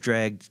I was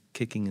dragged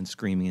kicking and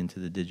screaming into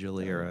the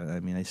digital era. I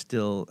mean, I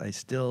still, I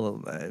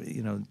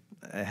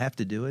have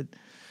to do it.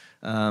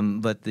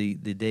 But the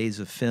days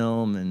of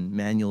film and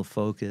manual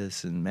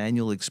focus and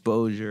manual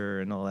exposure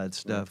and all that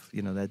stuff,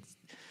 that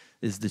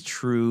is the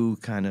true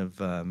kind of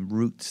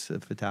roots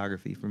of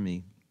photography for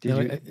me.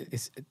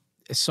 It's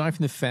aside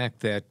from the fact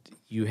that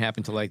you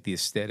happen to like the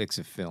aesthetics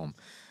of film,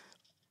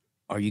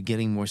 are you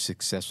getting more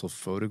successful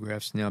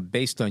photographs now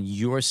based on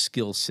your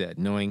skill set,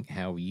 knowing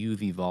how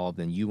you've evolved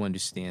and you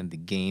understand the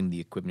game, the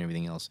equipment,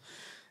 everything else?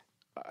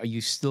 Are you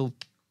still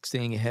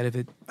staying ahead of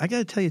it? I got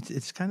to tell you,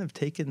 it's kind of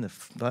taken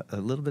a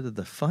little bit of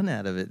the fun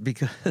out of it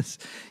because,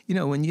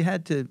 when you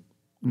had to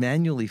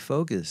manually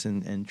focus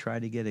and try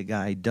to get a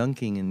guy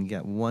dunking and you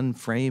got one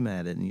frame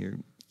at it and you're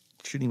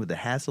shooting with a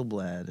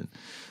Hasselblad.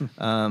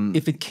 And,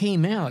 if it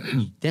came out,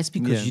 that's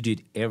because Yeah. you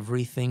did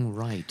everything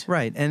right.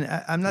 Right. And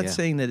I'm not Yeah.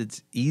 saying that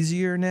it's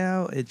easier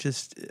now. It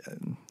just,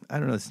 I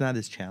don't know, it's not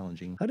as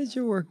challenging. How does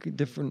your work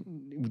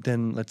different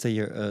than, let's say,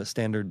 a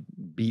standard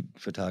beat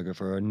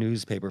photographer or a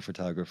newspaper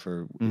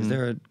photographer? Is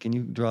there can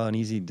you draw an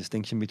easy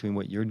distinction between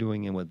what you're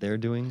doing and what they're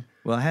doing?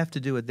 Well, I have to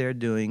do what they're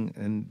doing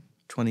and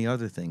 20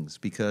 other things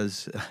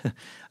because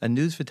a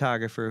news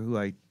photographer who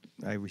I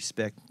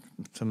respect,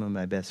 some of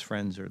my best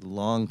friends are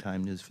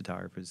longtime news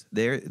photographers.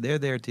 They're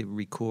there to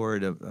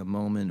record a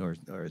moment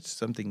or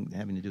something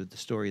having to do with the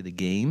story of the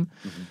game,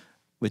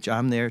 which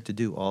I'm there to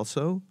do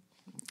also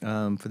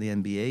for the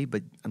NBA,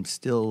 but I'm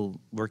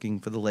still working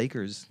for the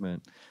Lakers. Right.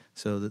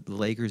 So that the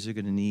Lakers are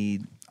going to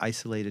need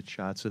isolated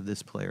shots of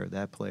this player or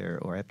that player,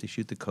 or I have to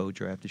shoot the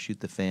coach, or I have to shoot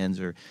the fans,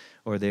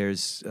 or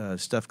there's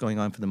stuff going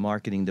on for the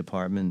marketing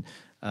department.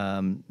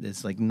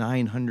 There's like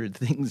 900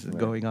 things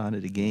going on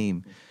at a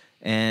game.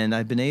 And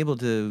I've been able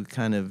to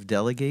kind of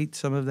delegate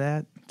some of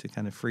that to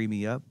kind of free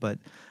me up. But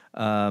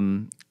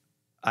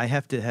I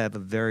have to have a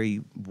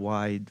very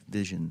wide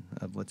vision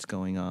of what's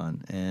going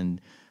on. And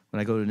when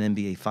I go to an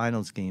NBA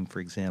Finals game, for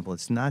example,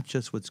 it's not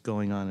just what's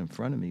going on in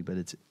front of me, but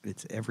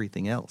it's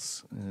everything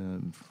else.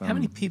 How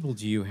many people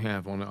do you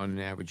have on an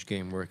average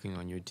game working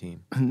on your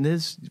team?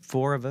 There's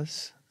 4 of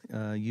us,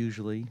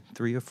 usually,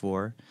 3 or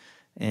 4.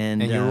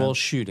 And you're all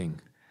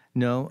shooting?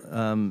 No,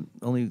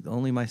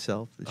 only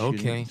myself is shooting.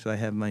 Okay. So I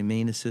have my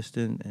main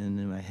assistant, and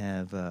then I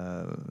have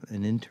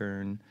an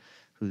intern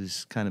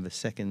who's kind of a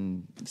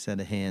second set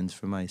of hands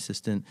for my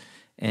assistant.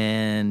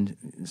 And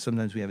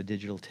sometimes we have a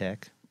digital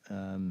tech.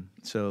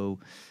 So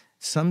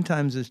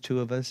sometimes there's 2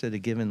 of us at a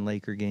given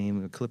Laker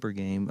game or Clipper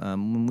game.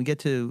 When we get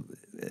to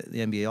the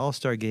NBA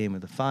All-Star game or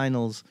the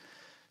finals,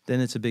 then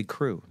it's a big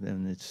crew.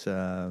 And it's,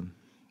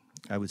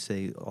 I would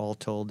say, all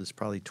told, it's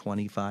probably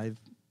 25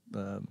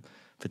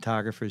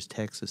 photographers,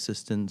 techs,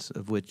 assistants,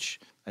 of which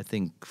I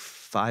think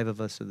 5 of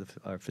us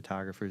are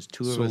photographers,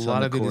 2 of us on the court. So a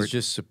lot of it is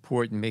just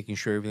support and making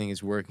sure everything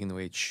is working the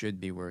way it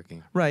should be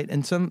working. Right,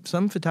 and some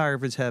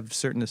photographers have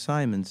certain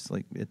assignments,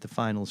 like at the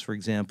finals, for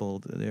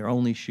example, they're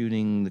only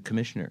shooting the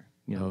commissioner.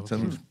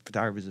 Some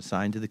photographers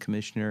assigned to the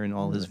commissioner and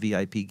all his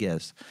VIP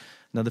guests.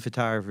 Another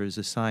photographer is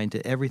assigned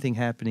to everything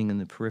happening in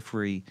the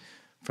periphery,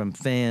 from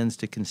fans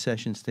to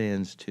concession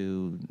stands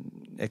to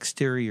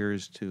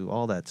exteriors to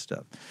all that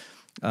stuff.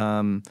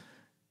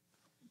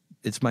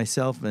 It's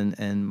myself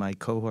and my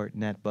cohort,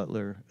 Nat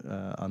Butler,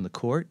 on the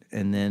court.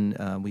 And then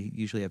we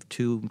usually have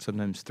 2,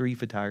 sometimes 3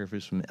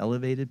 photographers from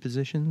elevated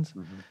positions.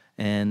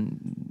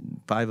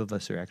 And 5 of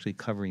us are actually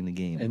covering the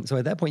game. And so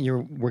at that point, you're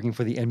working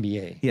for the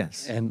NBA.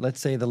 Yes. And let's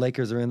say the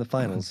Lakers are in the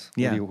finals.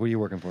 Yeah. Who are you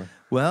working for?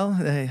 Well,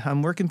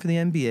 I'm working for the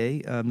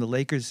NBA. The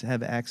Lakers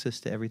have access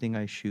to everything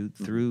I shoot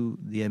through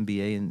the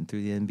NBA and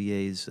through the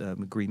NBA's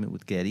agreement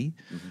with Getty.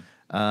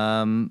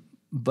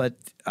 But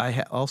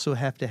I also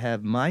have to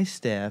have my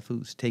staff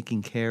who's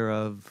taking care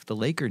of the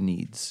Laker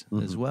needs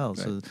as well.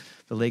 Right. So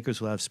the Lakers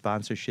will have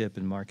sponsorship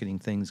and marketing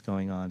things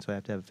going on. So I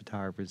have to have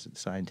photographers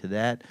assigned to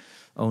that.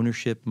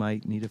 Ownership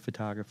might need a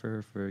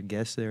photographer for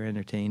guests they're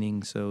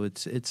entertaining. So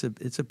it's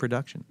a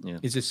production. Yeah.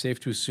 Is it safe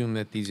to assume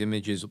that these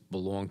images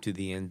belong to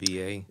the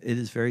NBA? It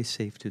is very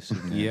safe to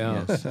assume that.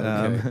 Yeah. Yes.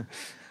 Okay.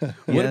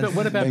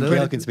 What about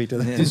Gail can speak to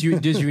that. Does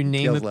your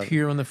name Gail's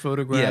appear on the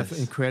photograph Yes.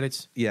 in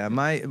credits? Yeah.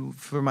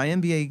 For my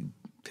NBA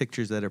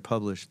pictures that are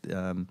published,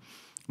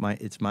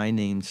 it's my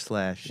name /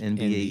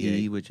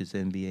 NBAE, which is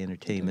NBA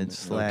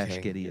Entertainment /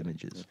 Getty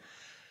Images.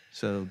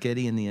 So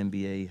Getty and the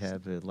NBA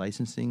have a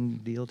licensing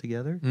deal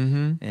together,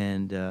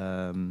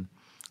 and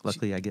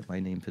luckily I get my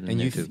name put in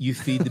there too. And you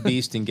feed the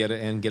beast and get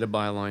a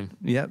byline.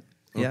 Yep.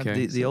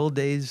 Okay. The old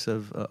days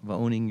of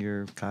owning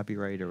your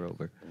copyright are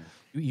over.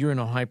 You're in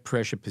a high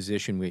pressure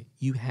position where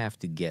you have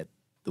to get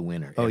the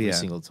winner every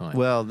single time.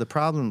 Well, the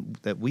problem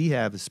that we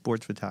have as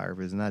sports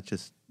photographers, not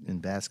just in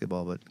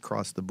basketball but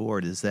across the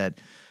board, is that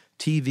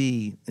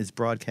TV is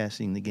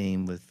broadcasting the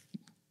game with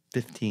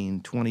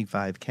 15,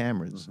 25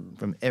 cameras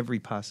from every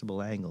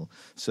possible angle.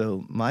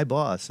 So my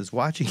boss is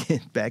watching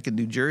it back in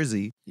New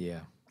Jersey. Yeah.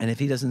 And if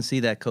he doesn't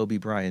see that Kobe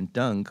Bryant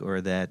dunk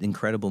or that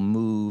incredible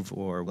move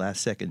or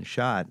last second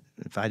shot,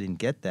 if I didn't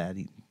get that,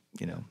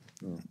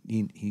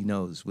 he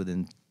knows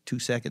within 2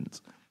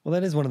 seconds. Well,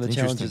 that is one of the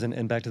challenges,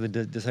 and back to the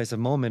decisive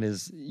moment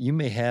is you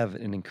may have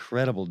an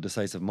incredible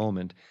decisive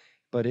moment,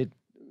 but it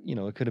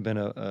could have been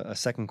a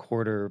second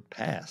quarter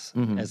pass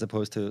as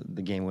opposed to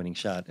the game-winning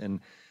shot. And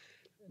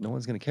no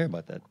one's going to care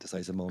about that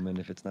decisive moment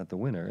if it's not the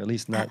winner, at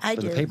least not I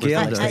for the do. paper. Gail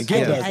side. does.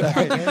 Gail Yeah.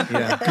 does.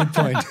 Yeah. Good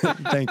point.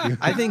 Thank you.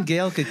 I think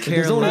Gail could care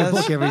There's only a less.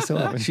 book every so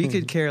often. She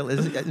could care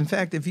less. In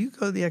fact, if you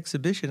go to the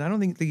exhibition, I don't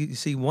think that you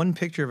see one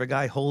picture of a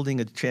guy holding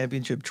a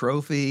championship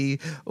trophy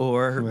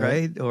or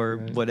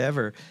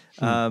whatever.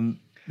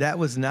 That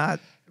was not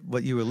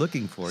what you were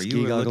looking for. Ski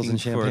You were goggles looking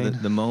and for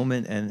champagne. the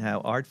moment and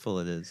how artful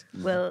it is.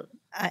 Well,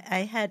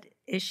 I had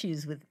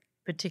issues with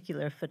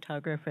particular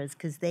photographers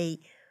because they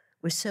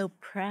were so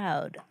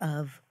proud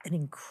of an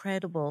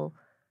incredible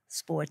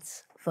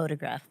sports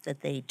photograph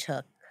that they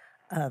took.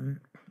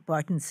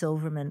 Barton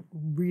Silverman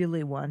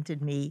really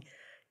wanted me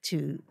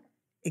to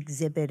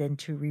exhibit and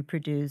to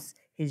reproduce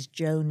his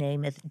Joe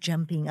Namath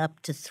jumping up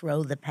to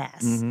throw the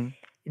pass. You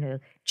know,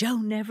 Joe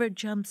never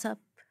jumps up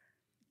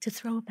to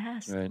throw a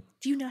pass. Right.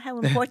 Do you know how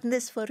important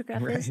this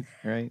photograph is?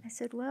 Right. I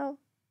said, well,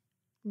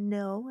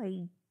 no,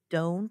 I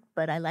don't,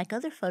 but I like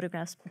other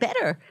photographs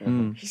better.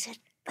 He said,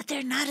 but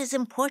they're not as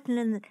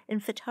important in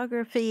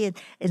photography and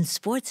in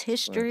sports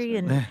history.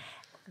 And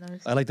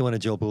I like the one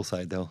at Joe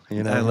Bullside, though.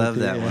 You know, I love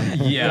with that the-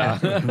 one. Yeah.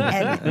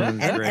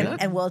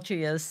 and Walter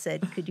Yost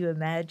said, could you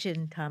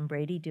imagine Tom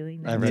Brady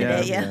doing that I read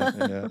today?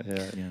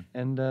 that. Yeah.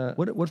 And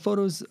what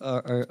photos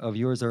are of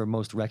yours are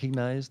most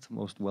recognized,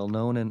 most well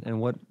known, and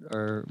what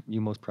are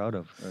you most proud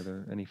of? Are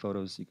there any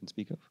photos you can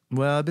speak of?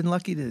 Well, I've been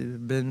lucky to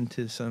have been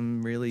to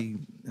some really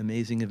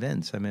amazing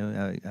events. I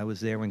mean, I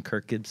was there when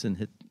Kirk Gibson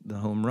hit the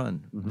home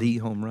run, the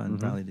home run,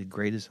 probably the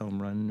greatest home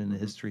run in the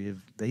history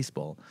of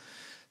baseball.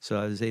 So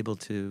I was able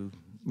to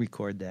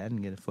record that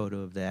and get a photo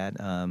of that.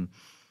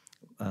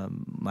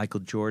 Michael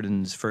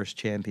Jordan's first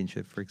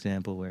championship, for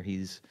example, where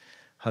he's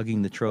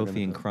hugging the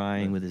trophy and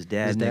crying with his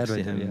dad next to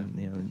right there, him,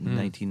 you know, in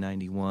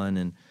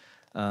 1991,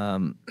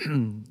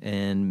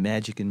 and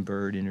Magic and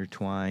Bird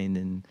intertwined,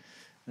 and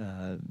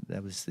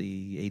that was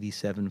the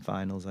 '87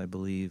 finals, I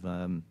believe.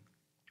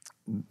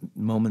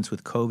 Moments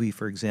with Kobe,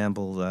 for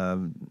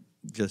example,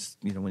 just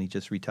when he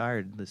just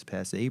retired this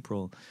past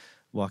April,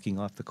 walking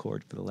off the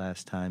court for the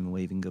last time and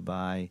waving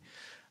goodbye.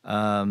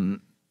 I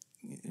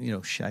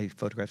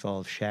photographed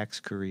all of Shaq's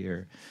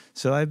career.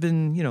 So I've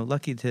been,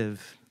 lucky to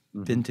have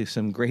been to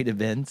some great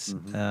events,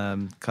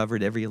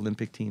 covered every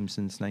Olympic team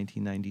since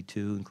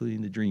 1992,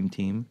 including the Dream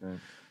Team. Right.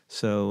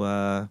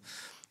 So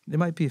there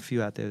might be a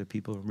few out there that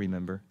people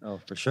remember. Oh,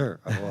 for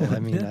sure. Well, I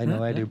mean, I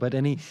know I do. But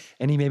any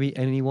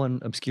one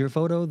obscure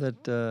photo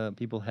that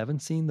people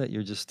haven't seen that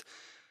you're just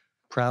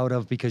proud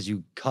of because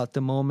you caught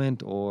the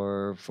moment,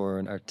 or for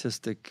an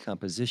artistic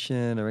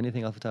composition, or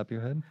anything off the top of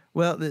your head?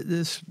 Well,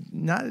 there's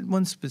not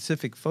one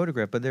specific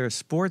photograph, but there are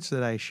sports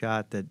that I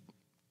shot that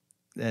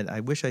I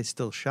wish I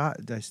still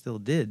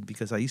did,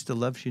 because I used to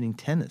love shooting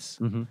tennis.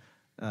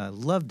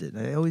 Loved it.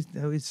 I always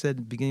said at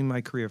the beginning of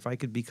my career, if I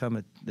could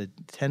become the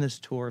tennis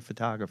tour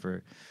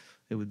photographer,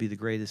 it would be the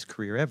greatest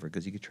career ever,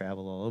 because you could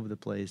travel all over the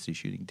place. You're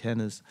shooting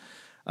tennis.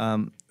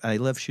 I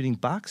love shooting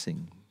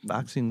boxing.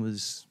 Boxing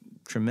was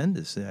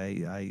tremendous.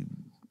 I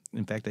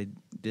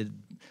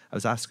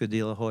was Oscar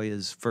De La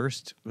Hoya's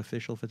first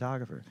official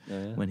photographer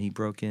when he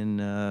broke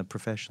in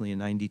professionally in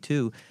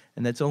 '92,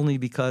 and that's only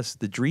because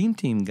the Dream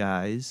Team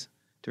guys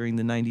during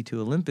the '92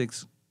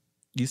 Olympics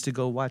used to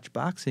go watch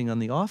boxing on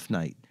the off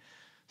night.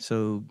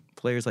 So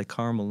players like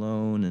Karl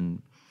Malone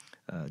and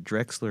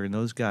Drexler and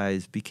those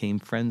guys became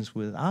friends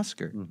with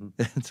Oscar.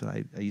 And so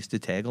I used to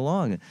tag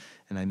along,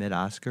 and I met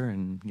Oscar,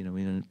 and we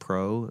went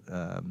pro.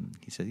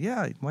 He said,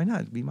 "Yeah, why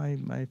not? Be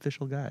my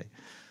official guy."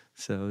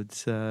 So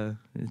it's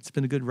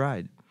been a good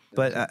ride.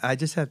 But I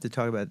just have to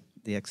talk about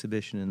the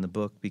exhibition in the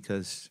book,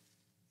 because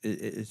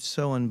it's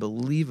so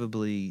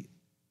unbelievably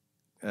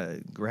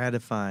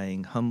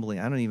gratifying, humbling.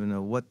 I don't even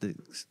know what the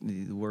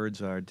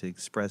words are to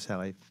express how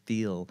I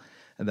feel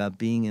about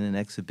being in an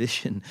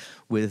exhibition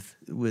with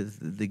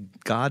the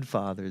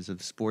godfathers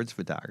of sports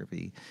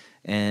photography,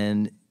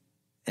 and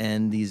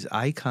these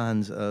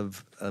icons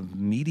of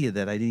media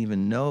that I didn't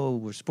even know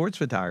were sports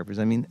photographers.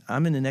 I mean,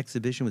 I'm in an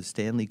exhibition with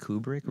Stanley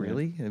Kubrick,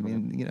 really. I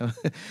mean,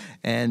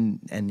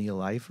 and Neil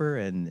Eifer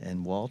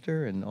and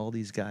Walter and all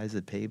these guys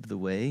that paved the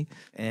way.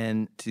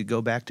 And to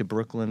go back to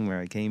Brooklyn,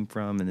 where I came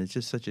from, and it's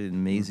just such an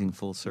amazing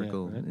full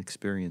circle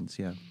experience.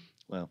 Yeah.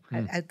 Well,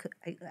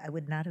 I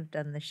would not have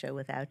done the show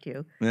without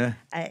you. Yeah.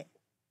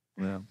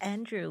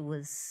 Andrew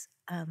was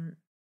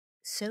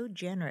so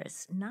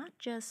generous, not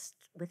just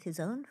with his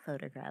own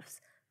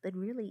photographs, but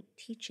really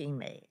teaching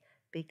me,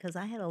 because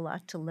I had a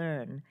lot to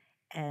learn.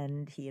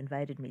 And he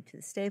invited me to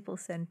the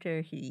Staples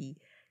Center. He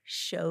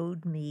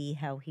showed me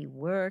how he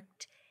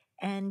worked.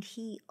 And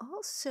he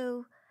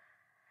also,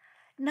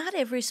 not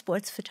every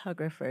sports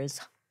photographer is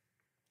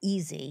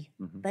easy,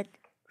 but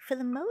for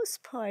the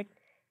most part,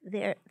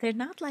 they're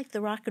not like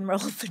the rock and roll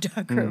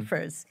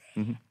photographers,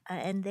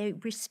 and they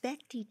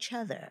respect each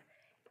other.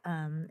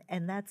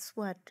 And that's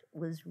what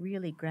was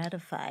really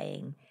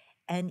gratifying.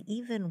 And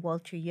even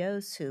Walter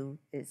Yost, who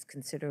is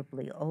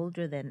considerably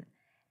older than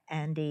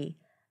Andy,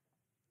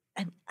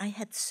 I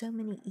had so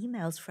many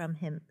emails from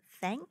him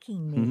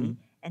thanking me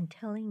and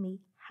telling me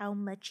how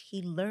much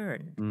he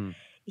learned.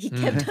 He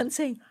kept on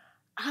saying,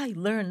 I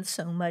learned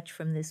so much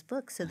from this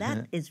book. So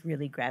that is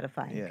really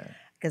gratifying. Yeah.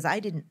 Because I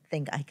didn't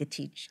think I could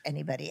teach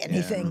anybody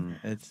anything.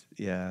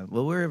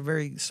 Well, we're a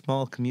very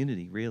small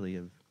community, really,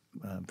 of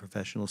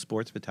professional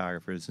sports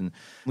photographers, and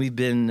we've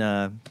been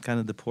kind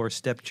of the poor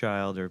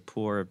stepchild or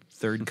poor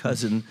third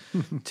cousin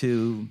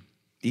to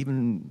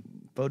even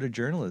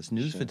photojournalists,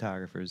 news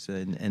photographers,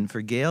 and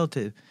for Gail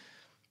to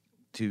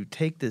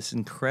take this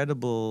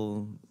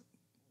incredible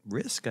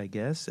risk, I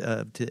guess,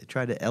 to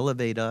try to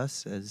elevate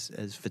us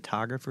as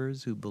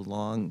photographers who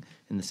belong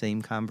in the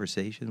same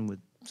conversation with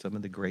some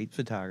of the great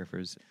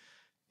photographers.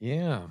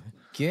 Yeah.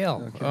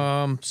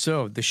 Gail,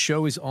 so the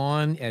show is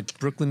on at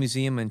Brooklyn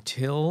Museum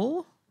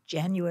until?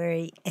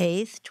 January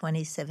 8th,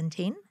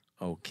 2017.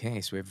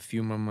 Okay, so we have a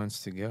few more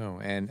months to go.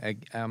 And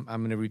I'm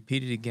going to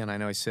repeat it again. I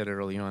know I said it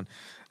early on.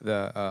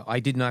 I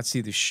did not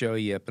see the show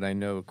yet, but I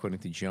know, according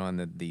to John,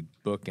 that the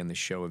book and the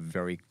show are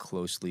very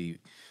closely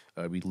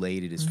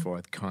related as far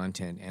as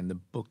content. And the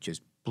book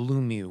just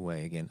blew me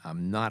away. Again,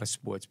 I'm not a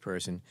sports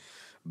person,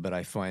 but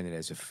I find it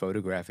as a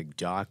photographic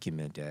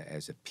document,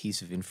 as a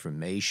piece of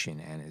information,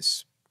 and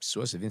as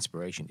source of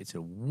inspiration. It's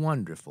a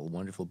wonderful,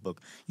 wonderful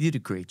book. You did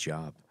a great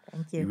job.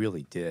 Thank you. You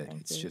really did.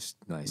 Thank It's you. just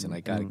nice. And I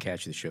got to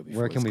catch the show before.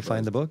 Where can it's we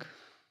find the closed. book?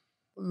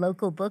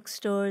 Local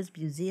bookstores,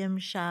 museum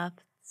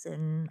shops,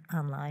 and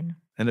online.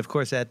 And of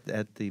course, at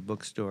the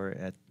bookstore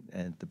at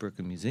the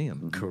Brooklyn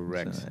Museum.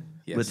 Correct. So,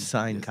 Yes. with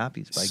signed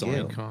copies by Signed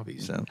Gail.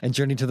 copies. So. And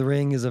Journey to the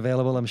Ring is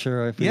available, I'm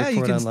sure, if you Yeah, look you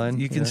for can it online.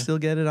 you can Yeah. still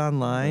get it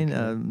online,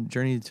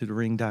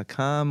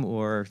 journeytothering.com,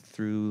 or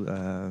through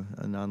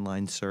an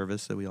online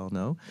service that we all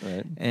know.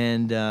 Right.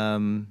 And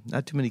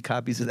not too many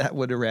copies of that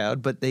one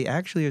around, but they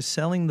actually are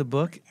selling the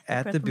book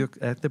at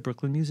the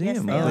Brooklyn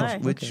Museum, they are.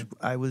 which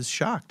I was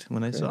shocked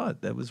when I saw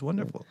it. That was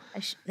wonderful.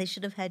 They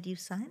should have had you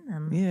sign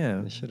them.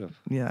 Yeah, They should have.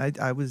 yeah.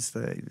 I was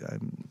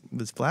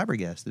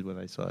flabbergasted when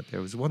I saw it. There,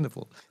 it was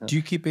wonderful. Do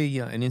you keep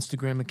an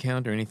Instagram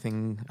account or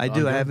anything? I on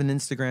do. I there? have an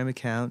Instagram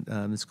account.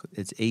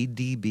 It's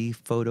ADB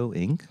Photo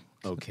Inc.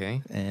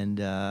 Okay. And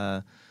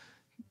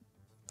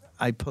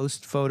I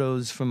post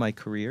photos from my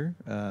career,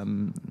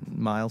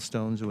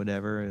 milestones or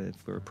whatever.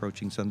 If we're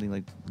approaching something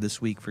like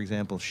this week, for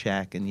example,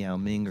 Shaq and Yao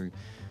Ming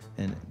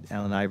and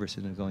Allen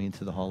Iverson are going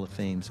into the Hall of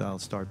Fame. So I'll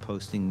start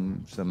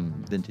posting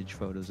some vintage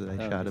photos that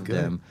I shot of good.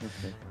 them.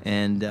 Okay.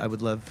 And I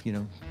would love,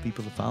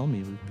 people to follow me.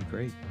 It would be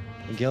great.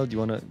 And Gail, do you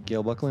want to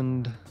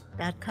GailBuckland.com?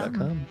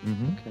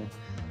 Mm-hmm. Okay.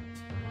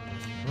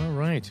 All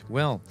right.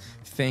 Well,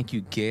 thank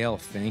you, Gail.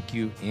 Thank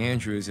you,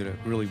 Andrew. It's a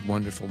really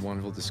wonderful,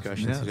 wonderful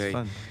discussion Yeah, it's today.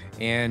 fun.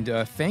 And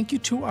thank you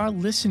to our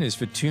listeners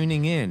for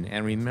tuning in.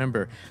 And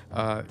remember,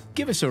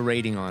 give us a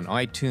rating on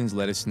iTunes.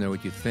 Let us know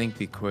what you think,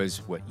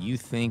 because what you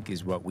think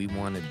is what we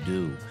want to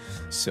do.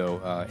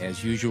 So,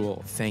 as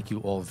usual, thank you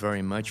all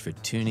very much for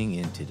tuning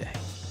in today.